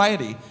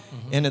Notoriety,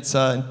 and it's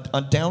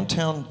on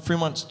downtown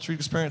Fremont Street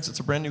Experience.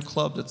 It's a brand new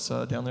club that's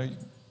down there. You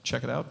can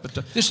check it out. But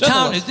this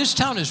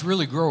town is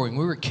really growing.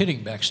 We were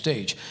kidding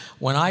backstage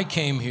when I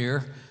came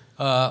here.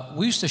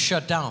 We used to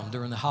shut down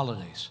during the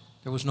holidays.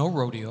 There was no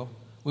rodeo.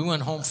 We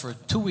went home for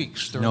 2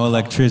 weeks. No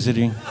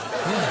electricity.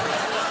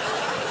 Yeah.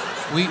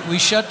 We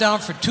shut down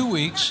for 2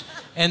 weeks,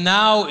 and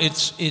now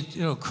it's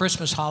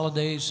Christmas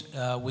holidays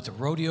with the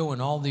rodeo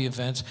and all the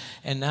events,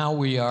 and now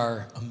we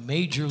are a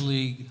major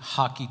league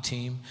hockey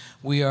team.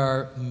 We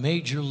are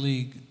major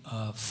league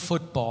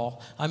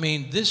football. I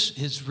mean, this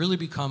has really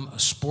become a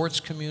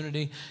sports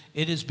community.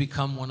 It has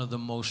become one of the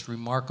most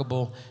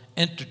remarkable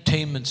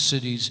entertainment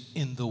cities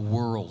in the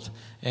world.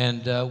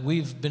 And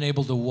we've been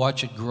able to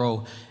watch it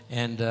grow,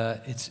 and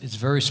it's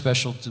very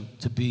special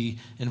to be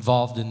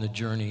involved in the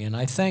journey. And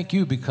I thank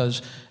you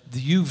because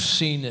you've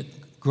seen it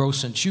grow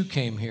since you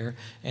came here,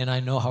 and I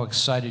know how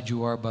excited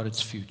you are about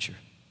its future.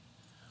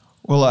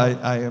 Well,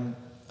 I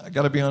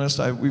got to be honest,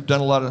 we've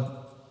done a lot of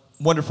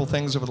wonderful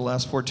things over the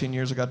last 14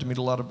 years. I got to meet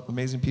a lot of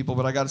amazing people,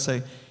 but I got to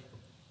say,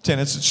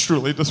 Dennis, it's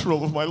truly the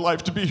thrill of my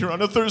life to be here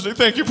on a Thursday.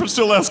 Thank you for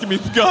still asking me.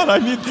 God, I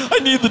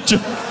need the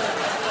job.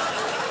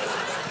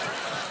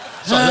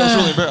 Sorry, that was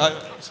really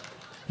embarrassing.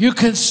 You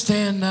can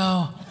stand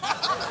now.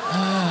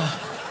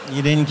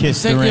 You didn't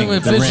kiss the ring. Thinking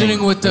of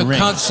visiting with the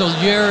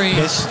consigliere.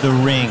 Kiss the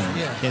ring.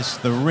 Yeah. Kiss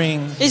the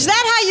ring. Is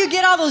that how you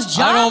get all those jobs?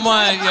 I don't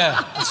mind.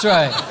 Yeah, that's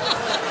right.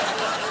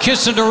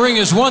 Kissing the ring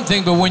is one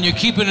thing, but when you're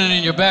keeping it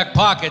in your back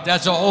pocket,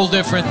 that's a whole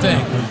different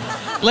thing.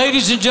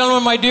 Ladies and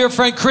gentlemen, my dear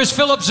friend Chris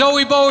Phillips,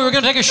 Zowie, Bowie, we're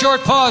going to take a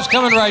short pause.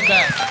 Coming right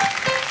back.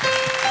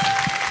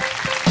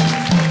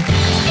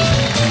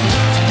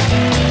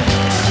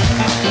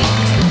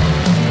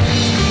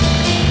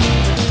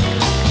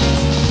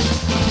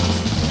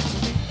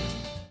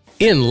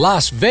 In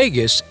Las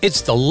Vegas,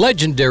 it's the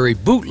legendary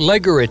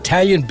Bootlegger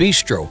Italian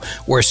Bistro,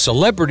 where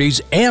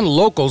celebrities and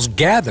locals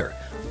gather.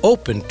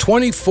 Open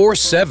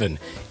 24/7.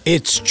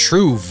 It's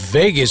true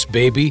Vegas,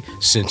 baby,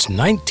 since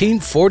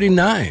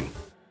 1949.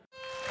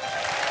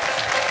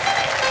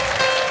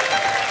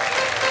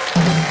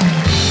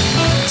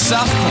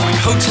 SouthPoint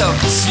Hotel,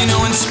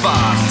 Casino, and Spa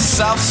on the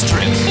South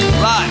Strip,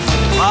 live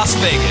from Las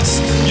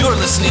Vegas. You're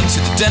listening to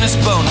The Dennis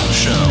Bono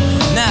Show.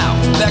 Now,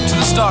 back to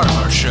the star of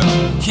our show.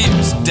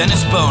 Here's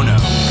Dennis Bono.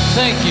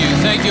 Thank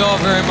you all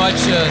very much.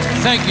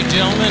 Thank you,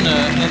 gentlemen,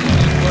 and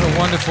what a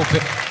wonderful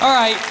pick. All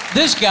right,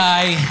 this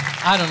guy,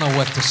 I don't know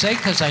what to say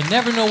because I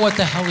never know what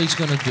the hell he's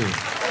going to do.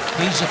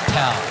 He's a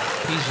pal.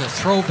 He's a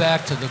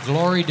throwback to the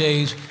glory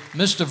days,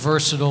 Mr.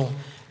 Versatile,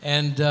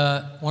 and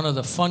one of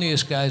the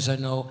funniest guys I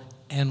know,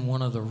 and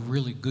one of the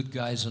really good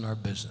guys in our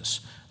business.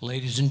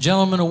 Ladies and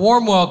gentlemen, a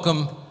warm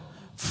welcome,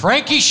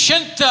 Frankie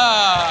Scinta.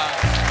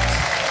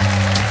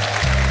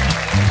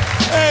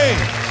 Hey.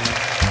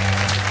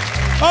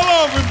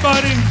 Hello,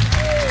 everybody.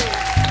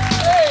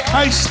 Hey.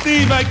 Hi,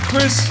 Steve. Hi,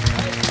 Chris.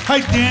 Hi,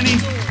 Danny.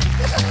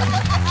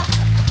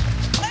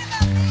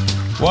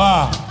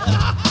 Wow.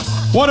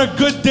 What a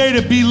good day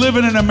to be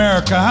living in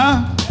America,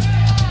 huh?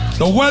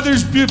 The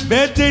weather's beautiful.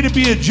 Bad day to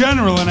be a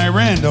general in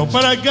Iran, though,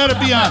 but I gotta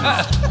be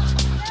honest.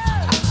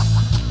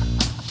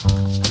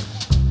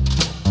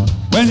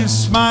 When you're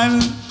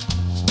smiling,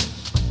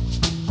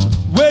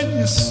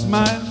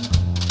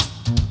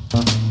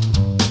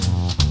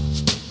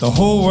 the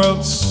whole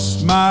world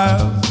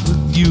smiles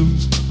with you.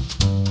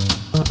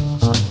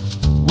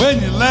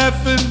 When you're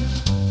laughing,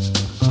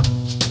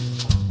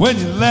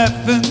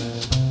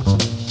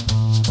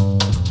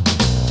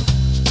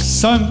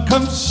 sun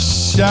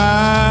comes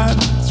shining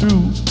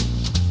through.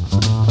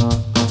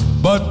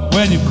 But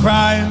when you're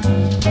crying,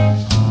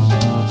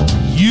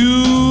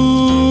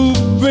 you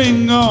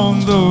bring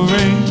on the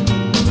rain.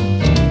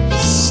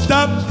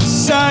 Stop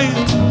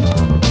sighing,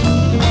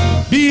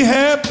 be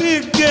happy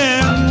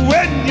again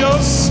when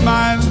you're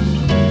smiling.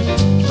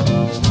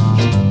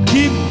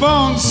 Keep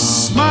on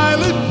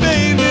smiling,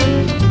 baby.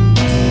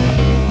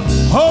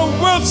 Whole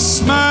world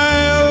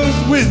smiles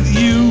with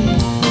you.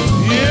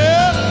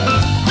 Yeah,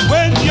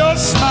 when you're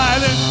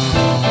smiling,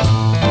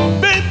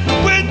 baby,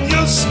 when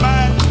you're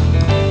smiling,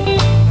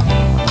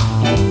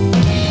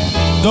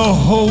 the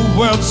whole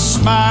world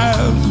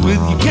smiles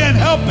with you. Can't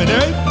help it,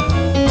 eh?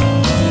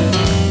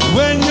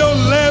 When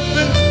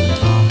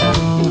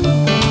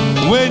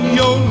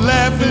you're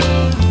laughing,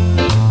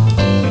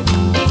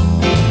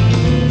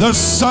 the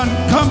sun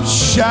comes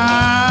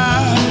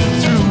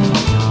shining through.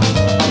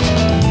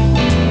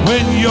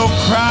 When you're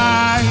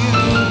crying,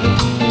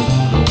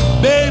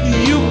 baby,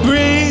 you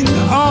bring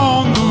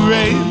on the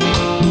rain.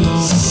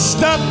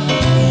 Stop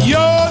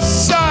your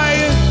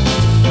sighing,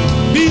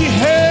 be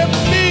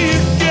happy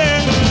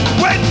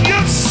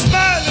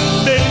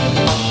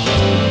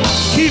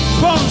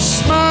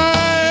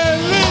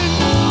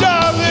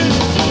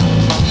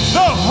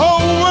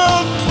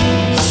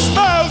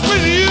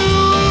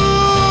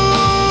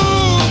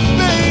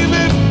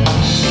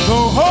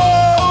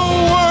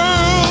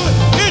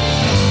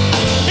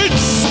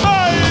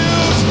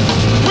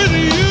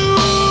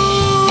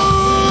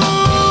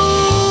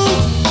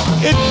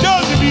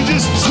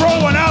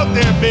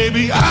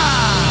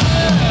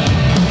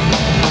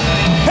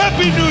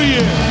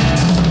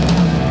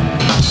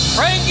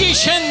Frankie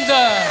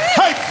Scinta.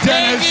 Hi,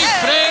 Dennis.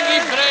 Frankie.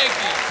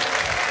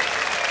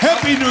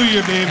 Happy New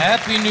Year, babe.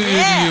 Happy New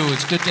Year to you.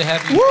 It's good to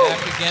have you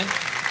back again.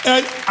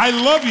 I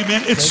love you,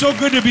 man. It's so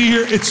good to be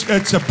here.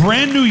 It's a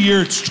brand new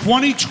year. It's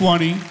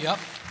 2020. Yep.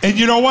 And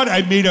you know what?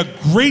 I made a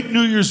great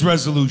New Year's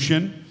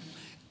resolution.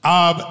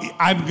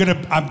 I'm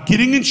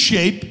getting in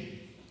shape.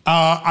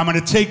 I'm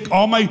gonna take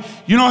all my.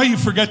 You know how you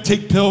forget to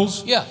take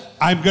pills? Yeah.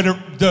 I'm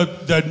gonna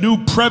the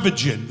new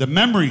Prevagen, the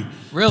memory.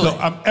 Really?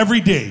 pill, every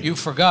day. You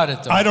forgot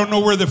it though. I don't know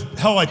where the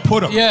hell I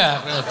put them.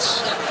 Yeah,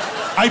 that's.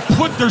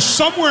 They're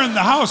somewhere in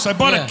the house. I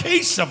bought Yeah. a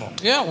case of them.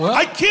 Yeah, well.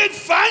 I can't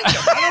find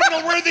them. I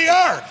don't know where they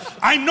are.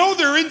 I know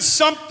they're in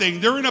something.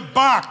 They're in a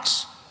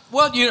box.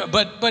 Well,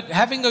 but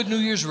having a New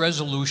Year's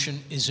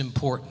resolution is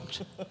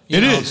important.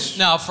 It is.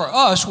 Now, for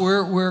us,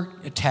 we're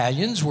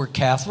Italians, we're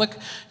Catholic.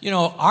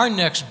 Our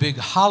next big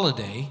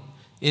holiday,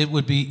 it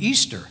would be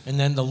Easter, and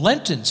then the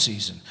Lenten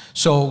season.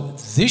 So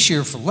this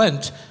year for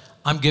Lent,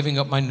 I'm giving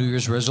up my New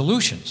Year's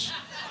resolutions.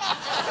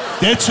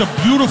 That's a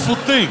beautiful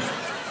thing.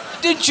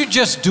 Didn't you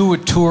just do a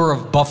tour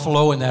of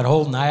Buffalo and that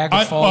whole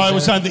Niagara Falls? I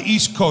was on the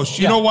East Coast.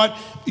 You know what?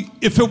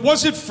 If it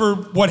wasn't for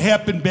what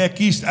happened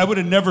back east, I would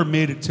have never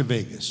made it to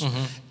Vegas.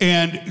 Mm-hmm.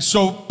 And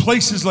so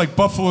places like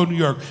Buffalo, New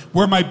York,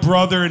 where my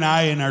brother and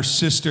I and our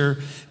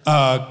sister,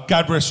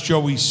 God rest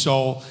Joey's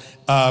soul,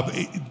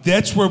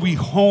 that's where we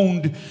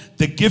honed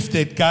the gift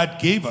that God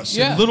gave us.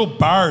 Yeah. In little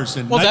bars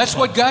and that's nightclubs.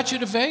 what got you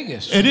to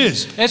Vegas. It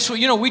is. That's what,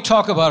 we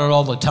talk about it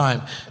all the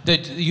time,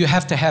 that you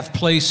have to have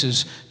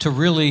places to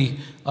really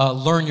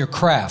learn your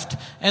craft.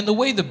 And the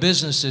way the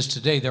business is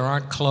today, there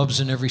aren't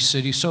clubs in every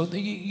city, so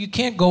you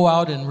can't go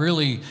out and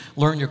really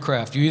learn your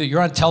craft.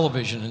 You're on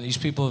television, and these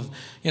people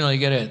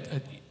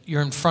have,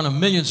 you're in front of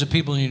millions of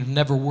people and you've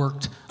never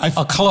worked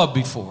a club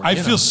before. I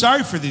feel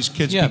sorry for these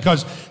kids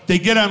because they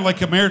get on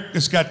like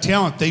America's Got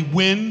Talent. They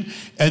win,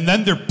 and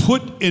then they're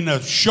put in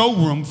a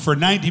showroom for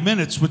 90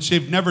 minutes, which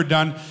they've never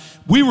done.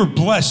 We were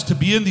blessed to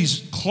be in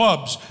these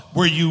clubs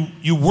where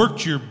you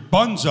worked your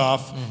buns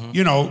off,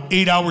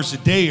 8 hours a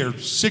day or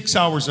 6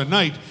 hours a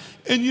night.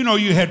 And,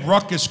 you had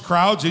ruckus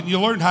crowds, and you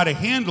learned how to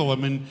handle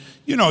them, and,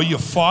 you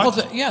fought.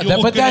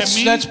 Well, but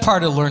that's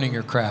part of learning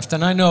your craft.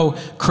 And I know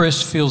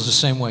Chris feels the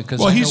same way.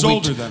 Well, he's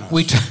older than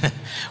us.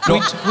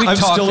 I'm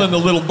still in the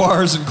little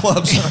bars and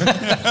clubs.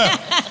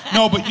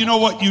 No, but you know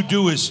what you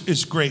do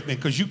is great, man,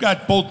 because you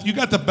got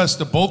the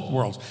best of both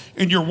worlds.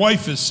 And your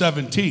wife is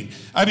 17.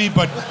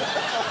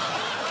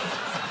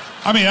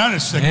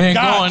 Honest to ain't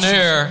God. going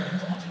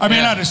there.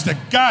 Honest to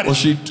God. Well,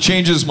 she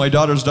changes my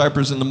daughter's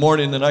diapers in the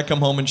morning, then I come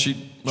home and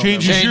she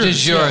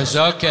changes yours.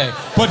 Okay.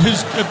 But he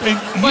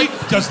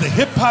does the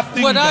hip hop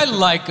thing. What I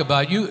like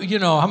about you,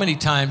 how many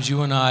times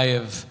you and I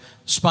have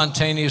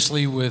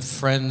spontaneously with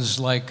friends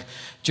like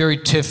Jerry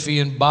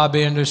Tiffy and Bob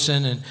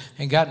Anderson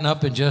and gotten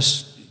up and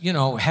just,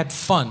 had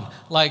fun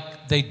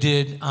like they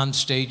did on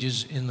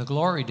stages in the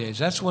glory days.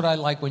 That's what I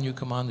like when you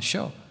come on the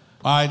show.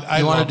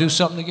 You want to do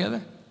something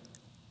together?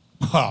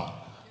 Well,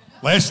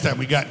 last time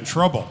we got in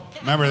trouble.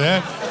 Remember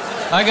that?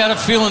 I got a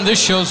feeling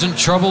this show's in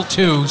trouble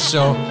too,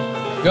 so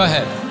go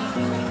ahead.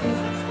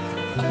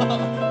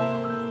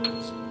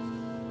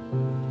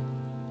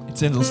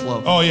 It's endless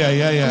love. Oh,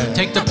 yeah.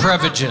 Take the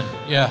Prevagen,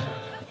 yeah.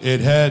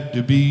 It had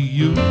to be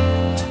you.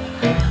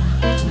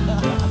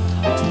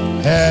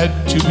 Had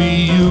to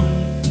be you.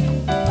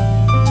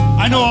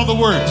 I know all the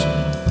words.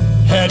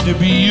 Had to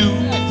be you.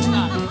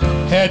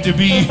 Had to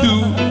be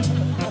you.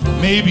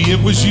 Maybe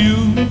it was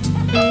you.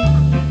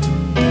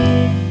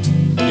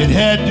 It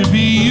had to be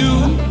you.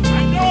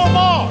 I know them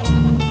all.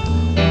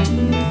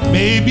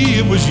 Maybe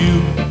it was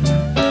you.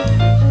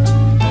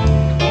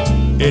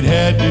 It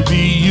had to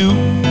be you.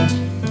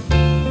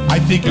 I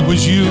think it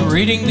was you. You're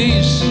reading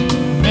these?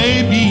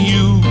 Maybe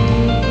you.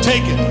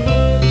 Take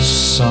it.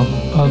 Some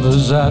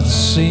others I've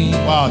seen.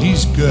 Wow,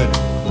 he's good.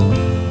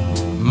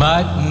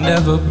 Might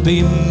never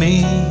be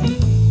me.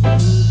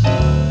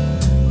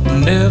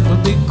 Never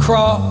be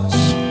cross.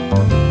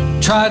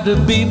 Tried to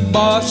be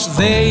boss,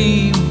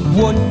 they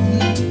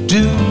wouldn't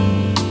do.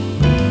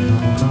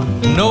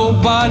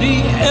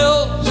 Nobody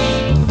else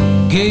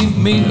gave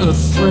me a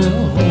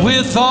thrill.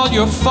 With all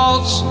your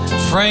faults,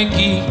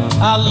 Frankie,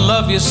 I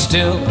love you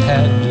still.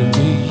 Had to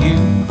be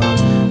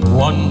you,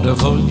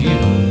 wonderful you.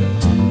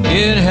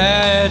 It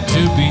had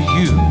to be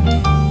you.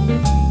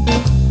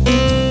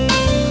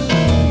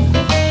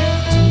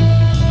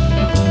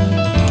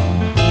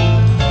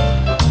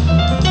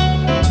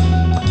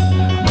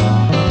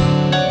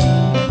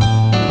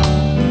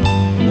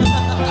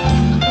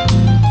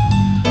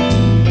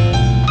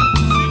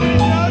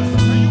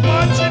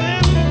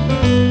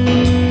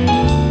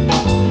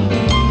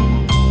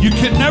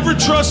 Never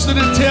trust an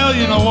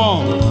Italian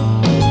alone.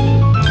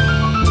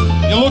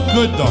 You look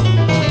good though.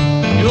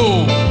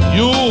 You.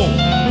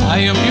 I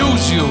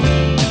amuse you.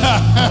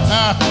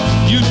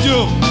 You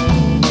do.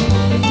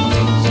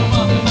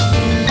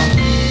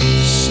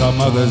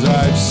 Some others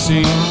I've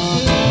seen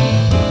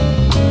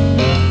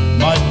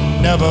might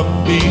never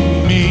be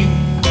me.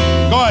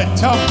 Go ahead,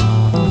 tell me.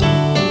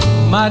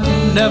 Might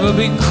never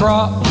be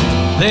cross.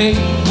 they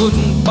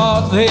wouldn't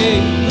bother,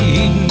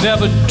 they'd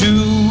never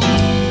do.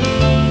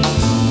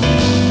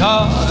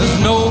 'Cause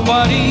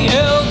nobody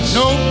else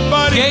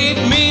gave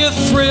me a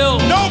thrill.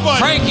 Nobody.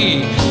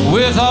 Frankie,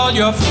 with all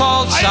your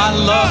faults, I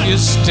love you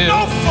still.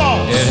 No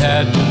faults. It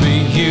had to be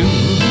you,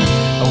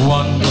 a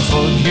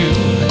wonderful you.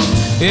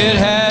 It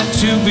had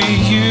to be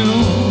you.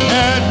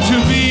 Had to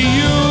be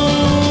you.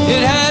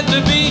 It had to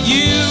be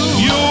you.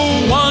 You.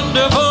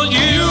 Wonderful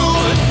you.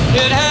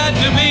 It had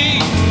to be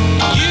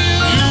you.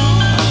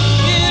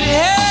 It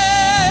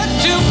had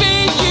to be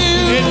you.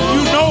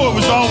 You know it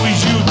was always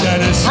you,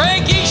 Dennis.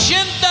 Frankie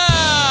Scinta.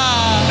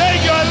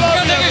 Thank you, I love We're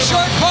gonna take a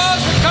short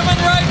pause. We're coming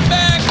right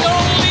back.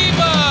 Don't leave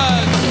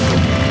us.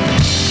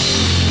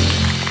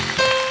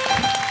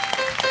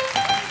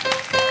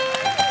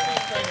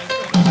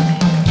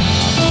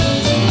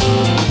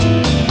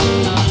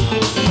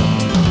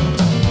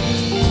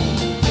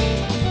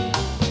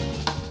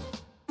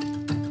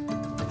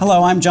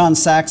 Hello, I'm John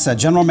Sachs,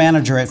 General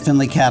Manager at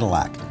Findlay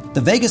Cadillac.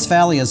 The Vegas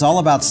Valley is all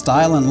about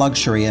style and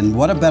luxury, and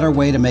what a better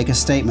way to make a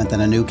statement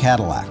than a new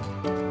Cadillac.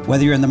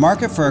 Whether you're in the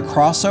market for a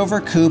crossover,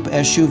 coupe,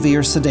 SUV,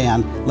 or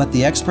sedan, let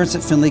the experts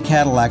at Findlay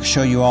Cadillac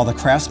show you all the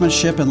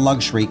craftsmanship and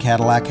luxury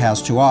Cadillac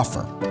has to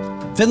offer.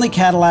 Findlay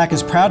Cadillac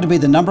is proud to be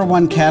the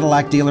 #1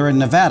 Cadillac dealer in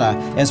Nevada,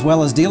 as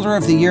well as Dealer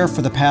of the Year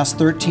for the past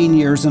 13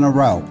 years in a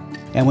row.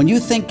 And when you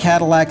think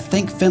Cadillac,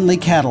 think Findlay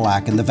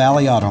Cadillac in the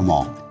Valley Auto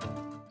Mall.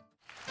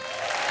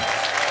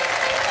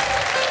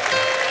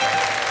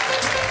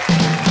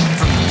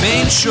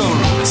 Main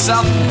showroom at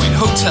SouthPoint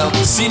Hotel,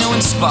 Casino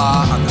and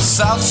Spa on the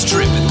South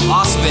Strip in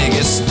Las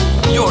Vegas.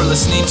 You're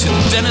listening to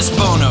the Dennis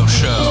Bono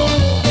Show.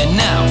 And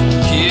now,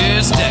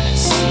 here's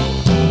Dennis.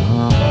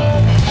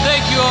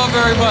 Thank you all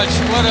very much.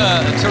 What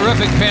a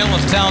terrific panel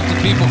of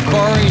talented people.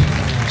 Corrie,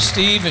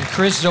 Steve, and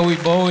Chris, Zowie,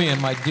 Bowie, and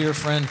my dear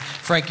friend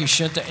Frankie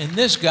Scinta. And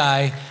this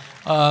guy,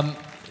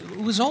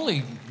 it was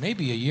only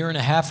maybe a year and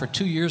a half or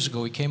 2 years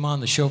ago, he came on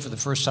the show for the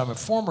first time, a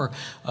former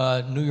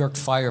New York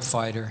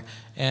firefighter,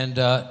 and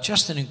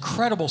just an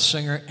incredible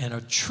singer and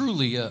a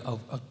truly a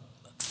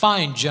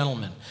fine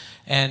gentleman.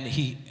 And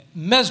he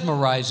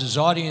mesmerizes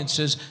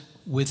audiences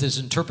with his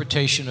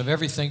interpretation of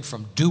everything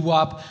from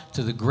doo-wop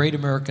to the Great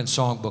American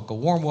Songbook. A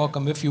warm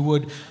welcome, if you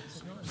would,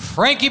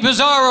 Frankie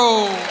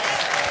Pizarro.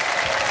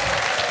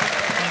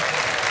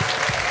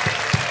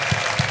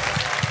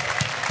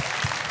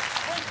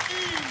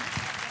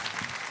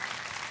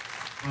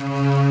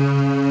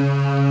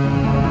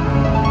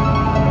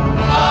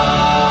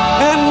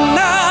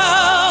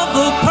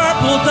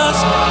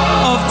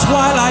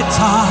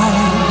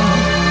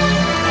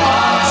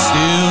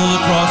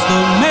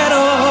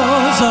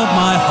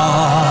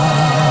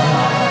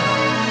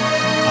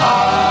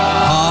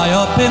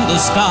 In the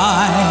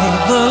sky,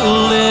 the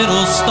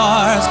little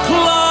stars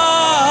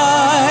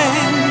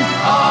climb,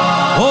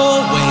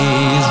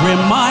 always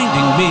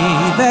reminding me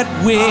that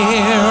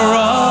we're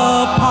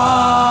apart.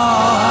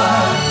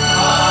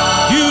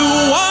 You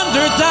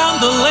wander down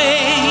the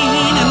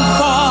lane and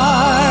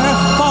far,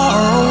 far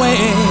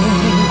away,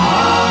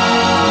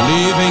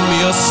 leaving me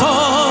a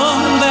song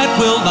that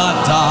will not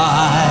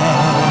die.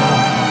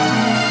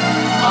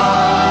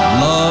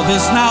 Love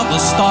is now the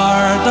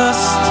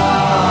stardust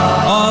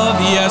of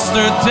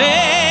yesterday,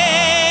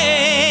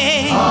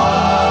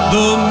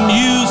 the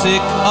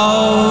music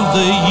of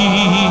the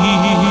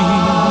years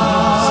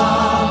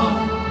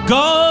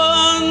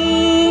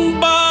gone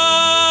by.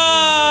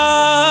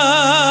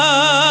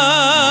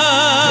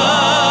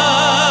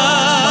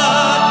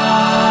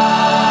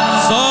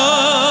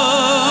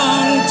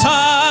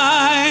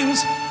 Sometimes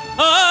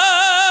I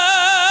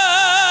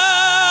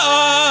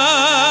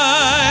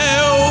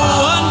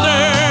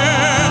wonder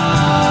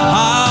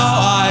how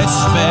I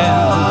spend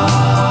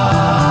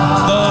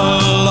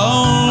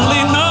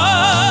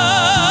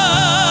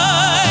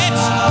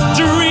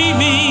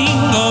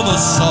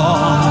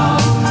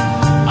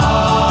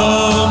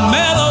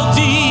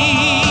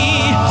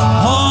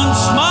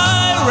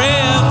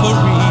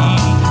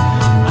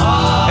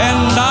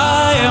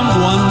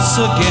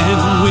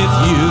again with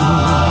you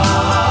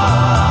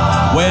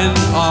when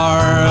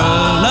our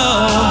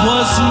love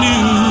was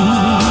new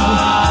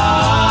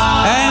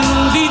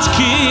and each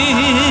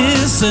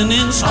kiss an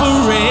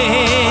inspiration.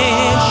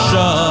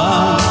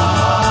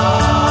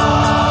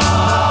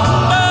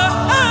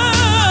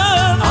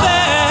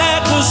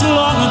 That was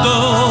long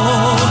ago.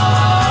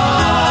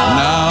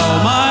 Now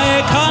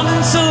my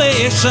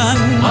consolation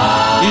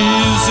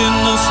is in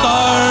the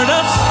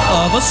stardust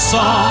of a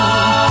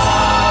song.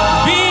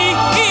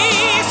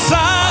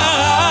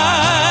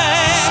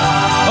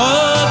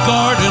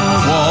 Garden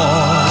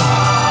wall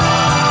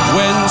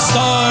when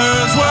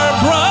stars were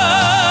bright,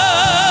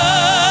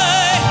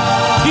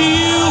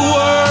 you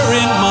were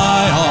in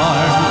my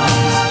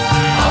arms.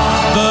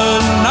 The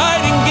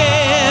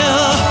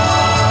nightingale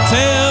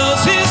tells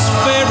his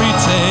fairy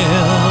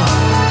tale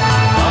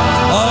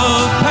of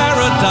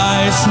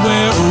paradise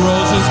where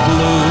roses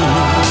bloom.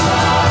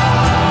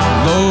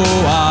 Though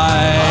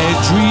I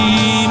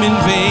dream in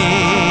vain,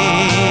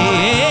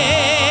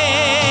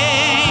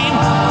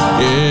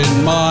 in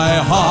my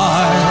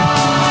heart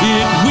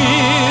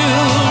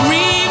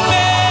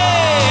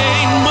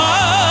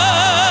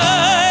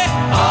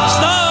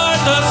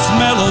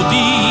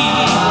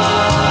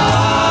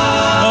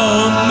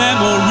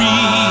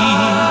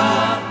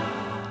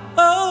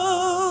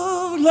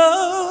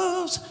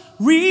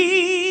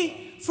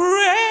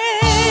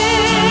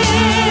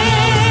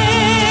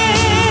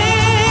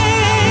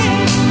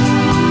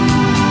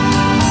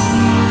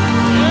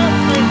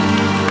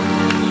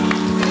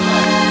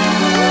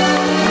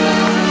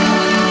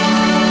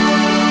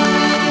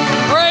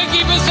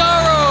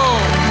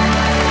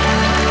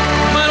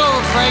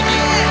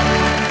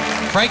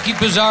Frankie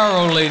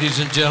Pizarro, ladies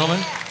and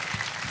gentlemen.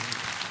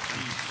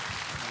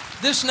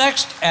 This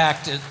next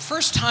act,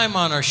 first time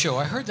on our show,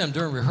 I heard them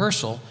during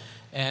rehearsal,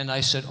 and I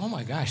said, oh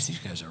my gosh, these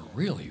guys are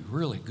really,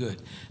 really good.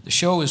 The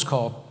show is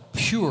called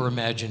Pure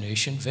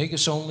Imagination,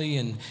 Vegas only,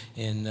 and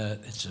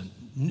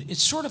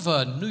it's sort of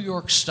a New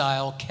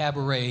York-style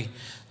cabaret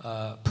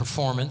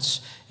performance,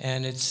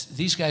 and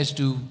these guys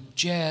do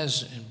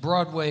jazz and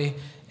Broadway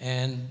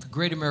and the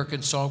Great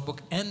American Songbook,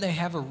 and they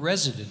have a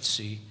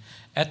residency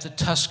at the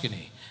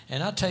Tuscany.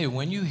 And I'll tell you,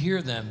 when you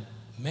hear them,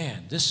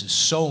 man, this is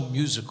so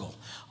musical.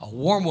 A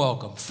warm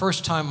welcome,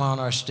 first time on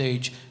our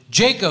stage,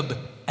 Jacob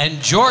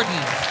and Jordan.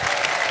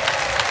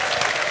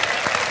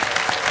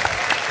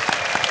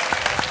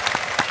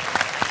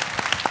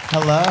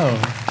 Hello.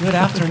 Good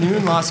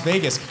afternoon, Las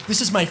Vegas.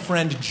 This is my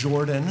friend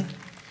Jordan.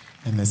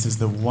 And this is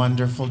the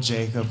wonderful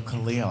Jacob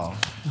Khalil.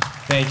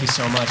 Thank you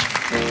so much.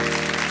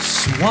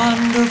 It's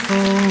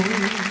wonderful.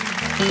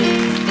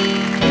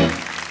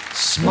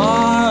 It's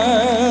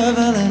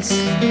marvelous.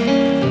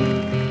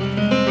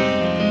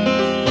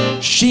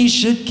 She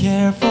should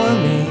care for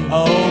me.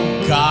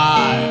 Oh,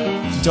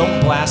 God.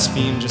 Don't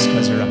blaspheme just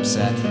because you're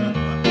upset.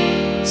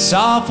 It's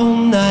awful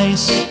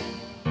nice.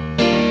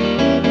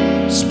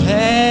 It's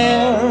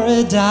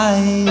paradise.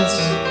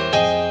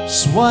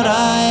 It's what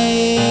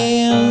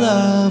I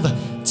love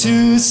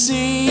to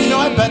see. You know,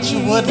 I bet you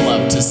would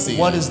love to see.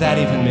 What does that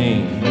even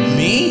mean?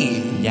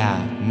 Mean? Yeah,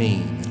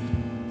 mean.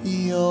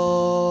 You're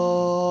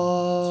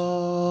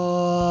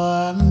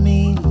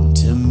mean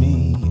to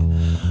me.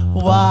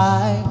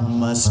 Why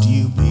must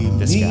you be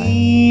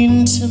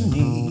mean to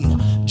me?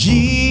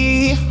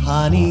 Gee,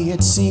 honey,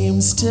 it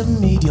seems to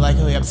me. Do you like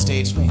how he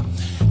upstaged me?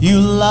 You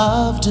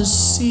love to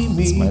see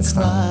me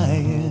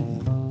crying.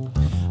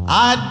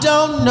 I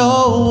don't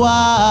know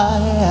why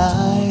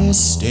I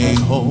stay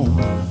home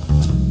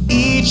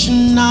each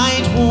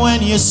night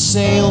when you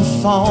sail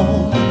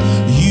phone.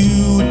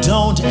 You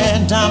don't,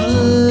 and I'm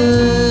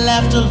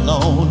left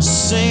alone,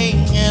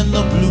 singing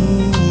the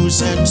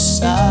blues and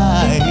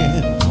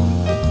sighing.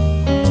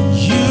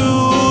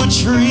 You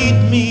treat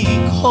me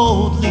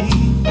coldly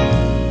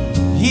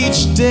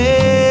each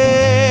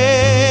day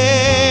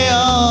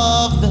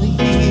of the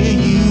year.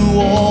 You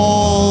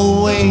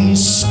always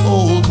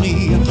scold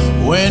me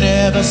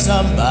whenever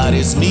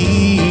somebody's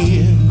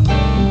near.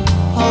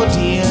 Oh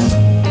dear,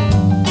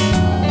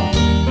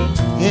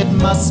 it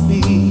must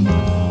be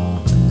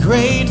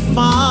great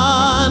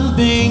fun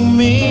being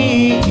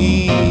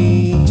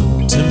mean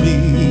to me.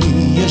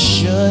 You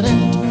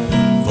shouldn't,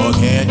 for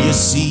can you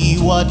see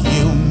what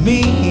you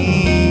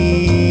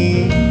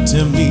mean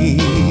to me?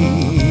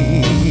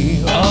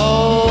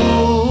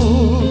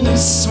 Oh,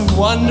 it's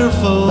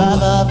wonderful.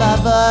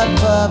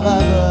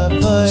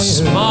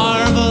 It's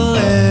marvelous.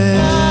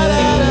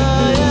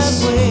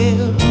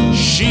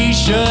 She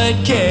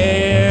should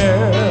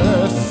care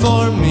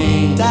for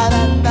me.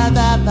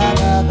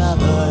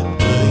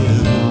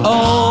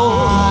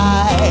 Oh,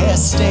 I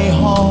stay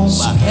home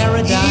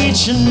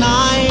paradise each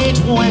night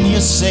when you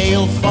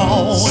sail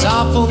phone. It's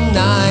awful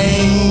night.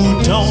 You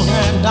don't,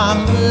 and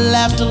I'm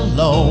left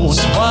alone.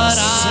 It's what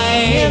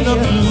I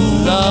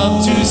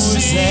love to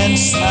see and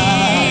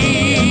sigh.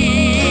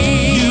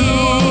 You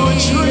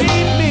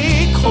treat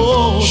me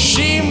cold.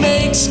 She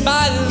makes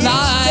my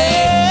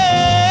life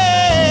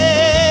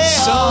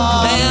so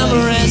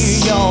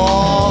amorous. You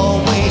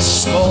always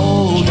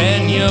scold.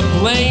 Can you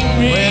blame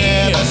me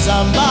whenever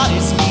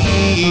somebody's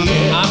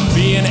near? I'm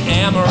being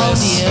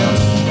amorous. Oh,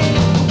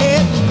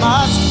 it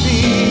must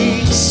be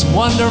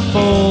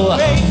wonderful.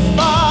 Great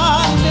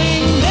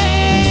finding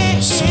me.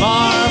 It's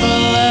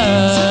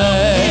marvelous.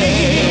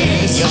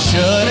 You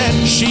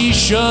shouldn't. She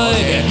should.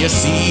 Can you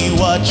see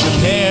what you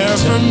care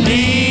for me?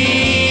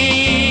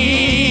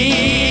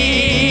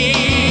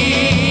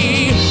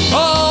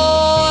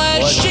 Oh,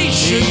 and what she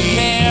should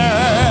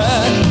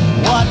care.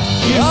 What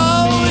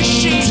you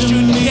she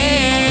should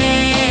care.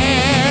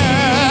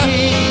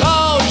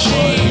 Oh,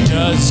 she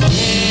does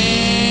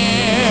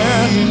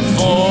care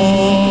for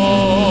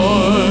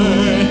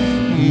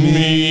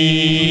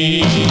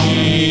me.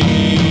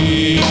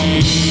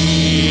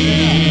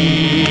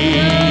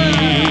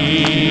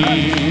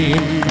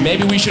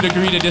 Maybe we should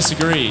agree to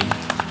disagree.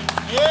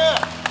 Yeah.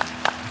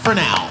 For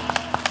now.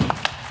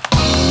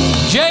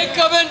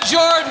 Jacob and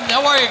Jordan,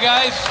 how are you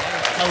guys?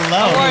 Hello.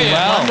 How are you?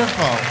 Well,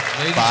 wonderful.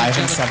 Ladies 5 and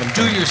and 7.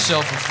 gentlemen, do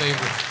yourself a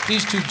favor.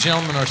 These two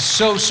gentlemen are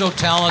so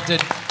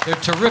talented. They're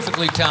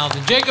terrifically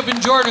talented. Jacob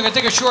and Jordan, I'm going to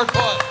take a short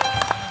pause.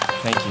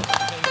 Thank you.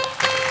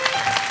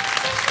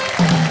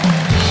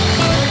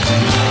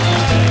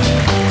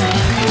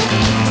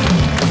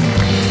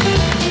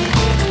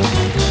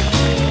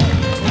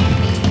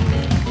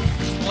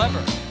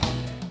 Clever.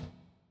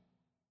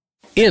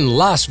 In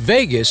Las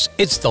Vegas,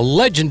 it's the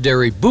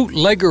legendary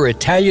Bootlegger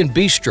Italian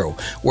Bistro,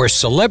 where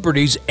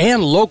celebrities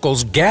and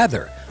locals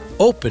gather.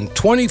 Open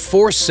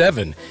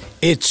 24/7.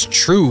 It's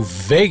true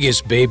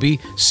Vegas, baby,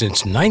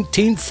 since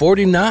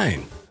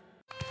 1949.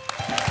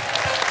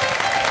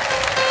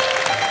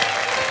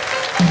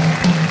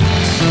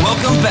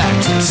 Welcome back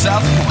to the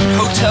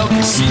SouthPoint Hotel,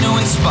 Casino,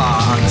 and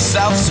Spa on the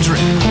South Strip.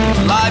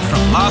 Live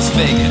from Las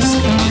Vegas,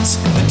 it's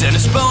the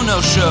Dennis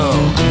Bono Show.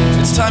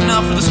 It's time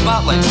now for the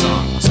Spotlight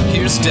songs.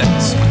 Here's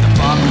Dennis with the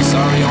Bob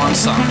Pizarro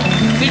Ensemble.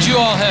 Did you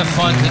all have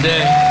fun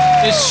today?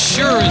 It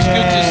sure is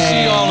good to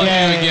see all of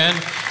you again.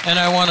 And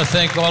I want to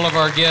thank all of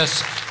our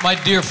guests. My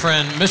dear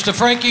friend, Mr.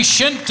 Frankie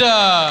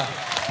Scinta,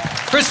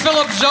 Chris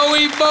Phillips,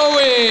 Zowie,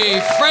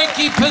 Bowie,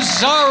 Frankie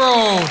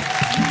Pizarro,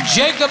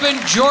 Jacob and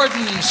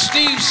Jordan,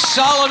 Steve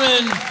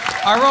Solomon,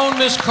 our own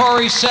Miss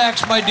Corrie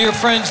Sachs, my dear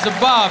friends, the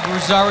Bob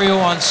Rosario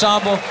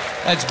Ensemble,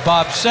 that's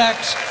Bob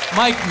Sachs,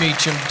 Mike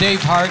Meacham,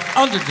 Dave Hart,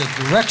 under the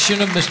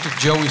direction of Mr.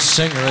 Joey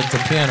Singer at the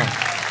piano.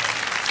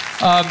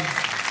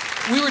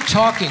 We were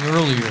talking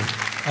earlier,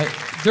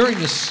 during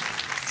this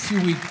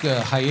few-week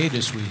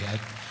hiatus we had,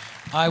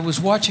 I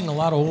was watching a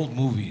lot of old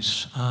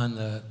movies on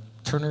the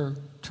Turner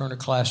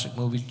Classic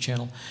Movies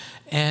channel,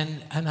 and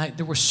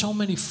there were so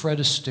many Fred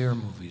Astaire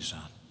movies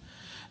on.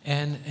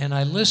 And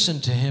I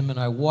listened to him and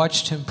I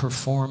watched him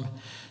perform,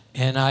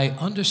 and I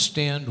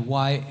understand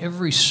why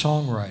every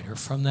songwriter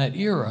from that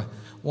era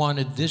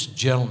wanted this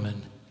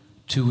gentleman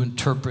to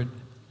interpret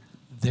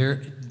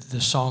the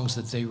songs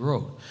that they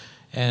wrote.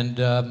 And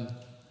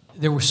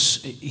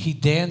he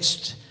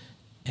danced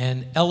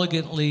and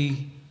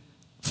elegantly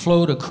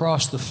flowed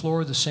across the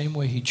floor the same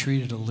way he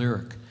treated a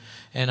lyric.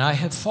 And I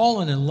have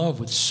fallen in love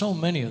with so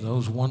many of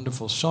those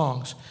wonderful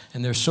songs,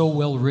 and they're so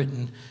well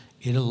written,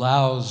 it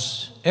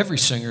allows every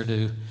singer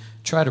to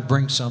try to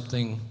bring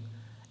something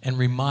and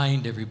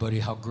remind everybody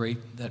how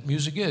great that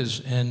music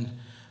is. And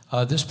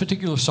this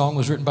particular song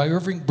was written by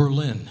Irving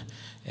Berlin.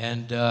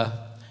 And,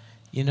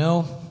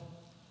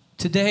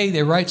 today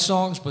they write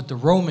songs, but the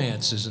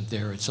romance isn't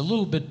there. It's a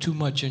little bit too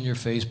much in your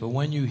face, but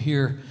when you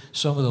hear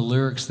some of the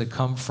lyrics that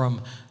come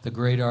from the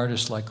great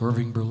artists like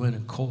Irving Berlin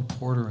and Cole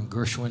Porter and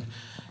Gershwin,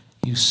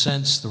 you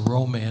sense the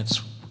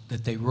romance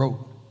that they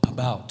wrote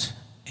about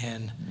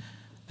and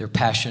their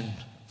passion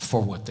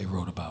for what they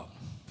wrote about.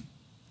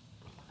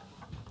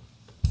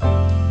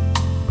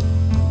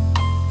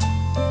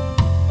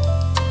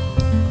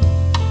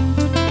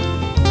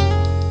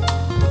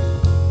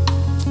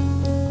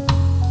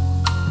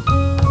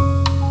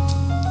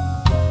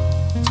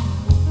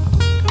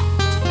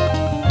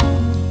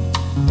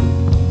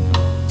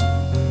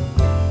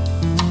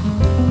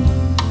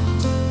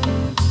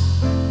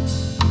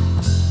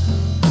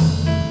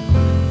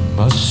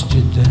 Must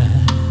you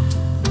dance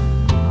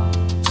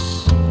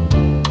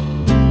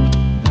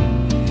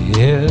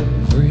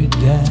every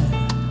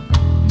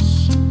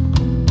dance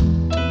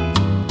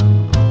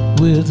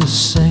with the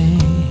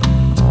same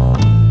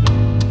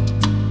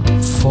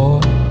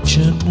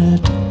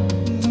fortunate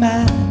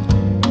man?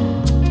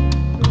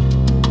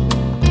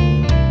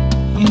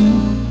 You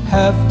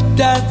have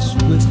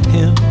danced with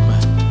him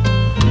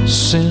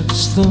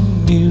since the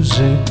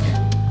music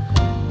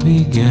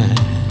began.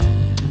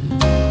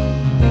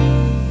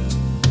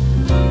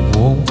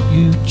 Won't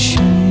you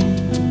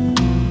change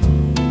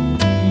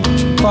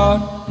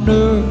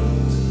partners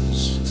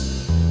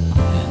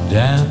and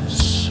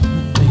dance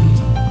with me?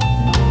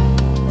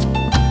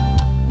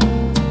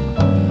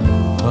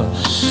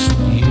 Must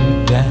you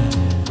dance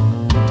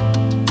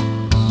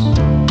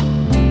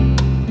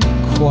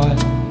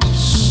quite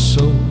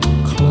so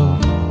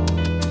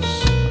close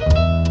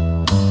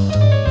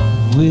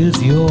with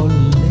your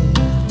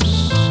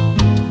lips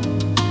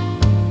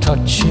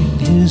touching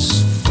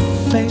his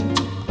face?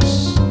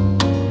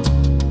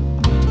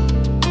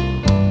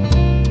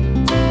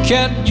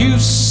 Can't you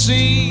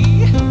see,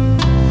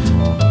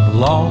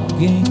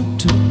 longing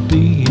to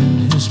be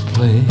in his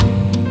place?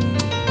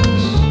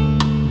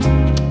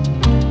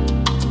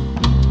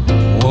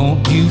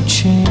 Won't you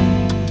change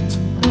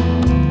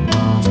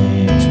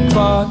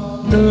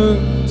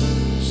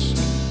partners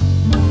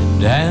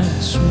and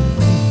dance with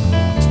me?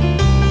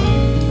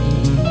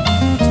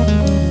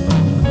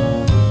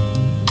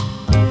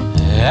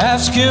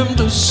 Ask him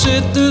to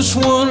sit this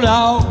one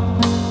out.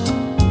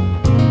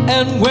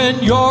 And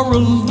when you're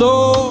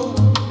alone,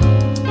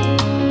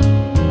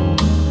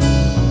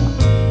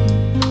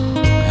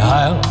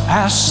 I'll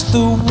ask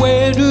the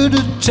waiter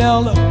to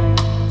tell him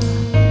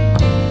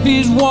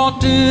he's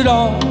wanted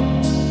on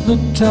the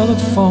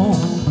telephone.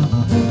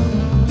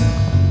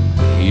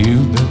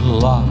 You've been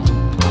locked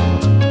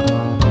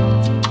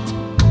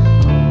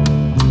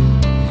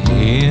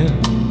in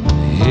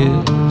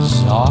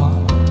his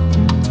arms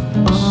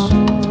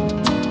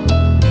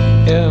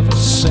ever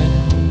since.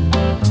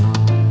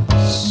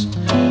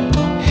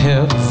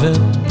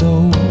 Heaven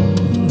knows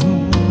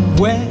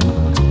when.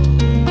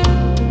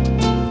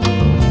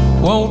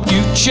 Won't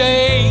you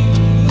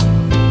change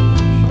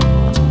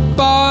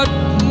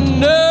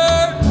partners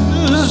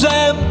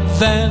and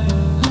then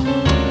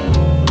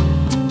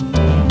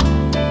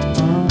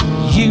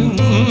you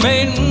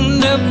may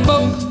never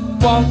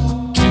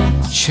want to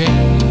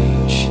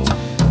change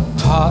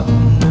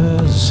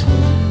partners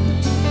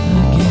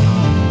again.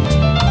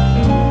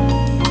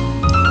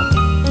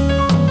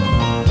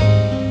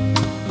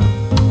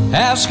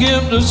 Ask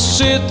him to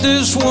sit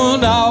this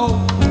one out,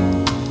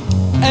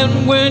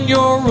 And when you're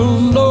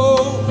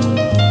alone,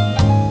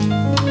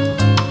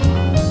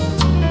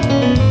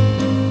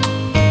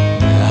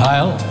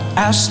 I'll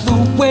ask the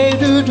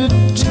waiter to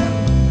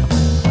tell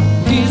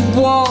he's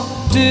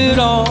wanted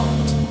on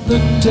the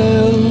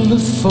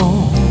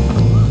telephone.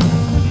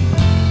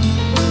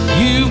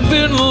 You've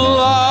been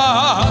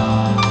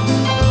locked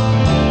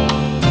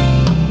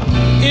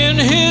in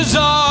his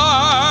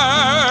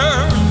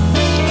arms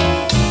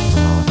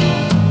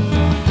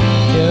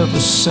ever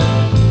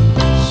since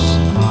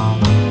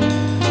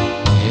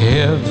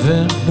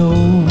heaven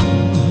knows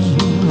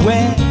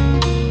when.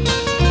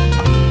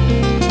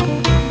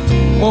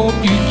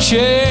 Won't you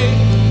change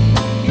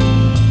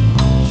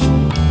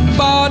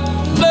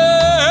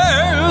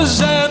partners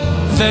and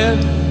then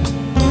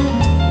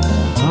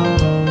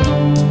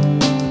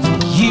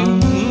you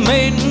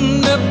may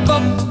never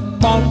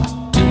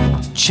want to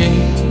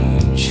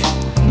change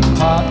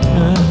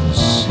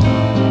partners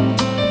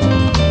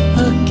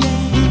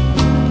again.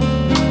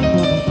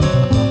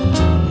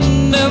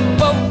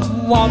 Never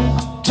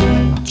want to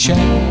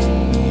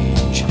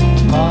change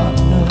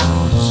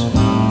partners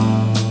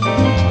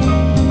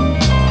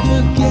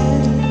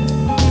again.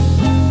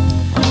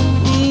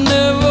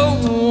 Never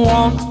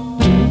want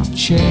to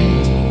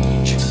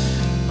change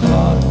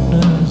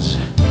partners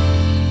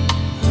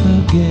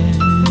again.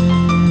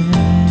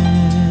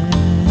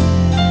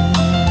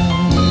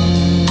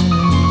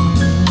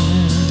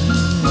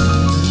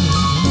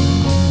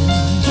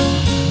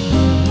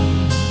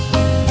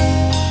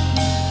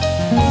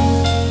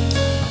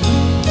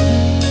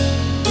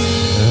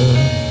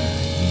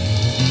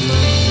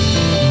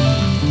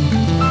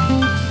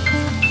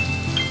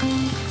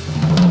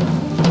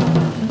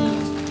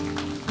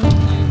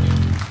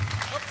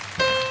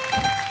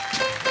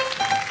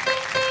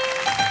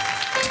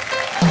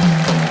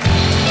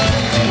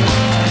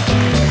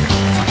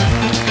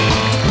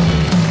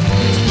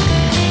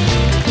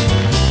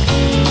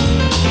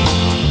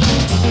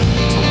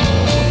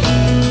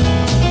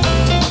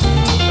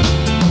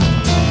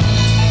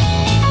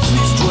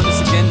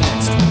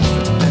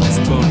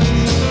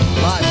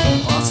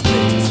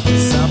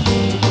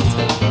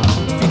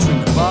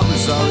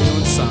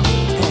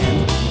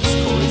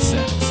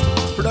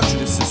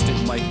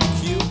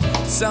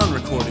 Sound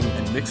recording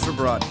and mixed for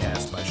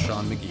broadcast by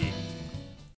Sean McGee.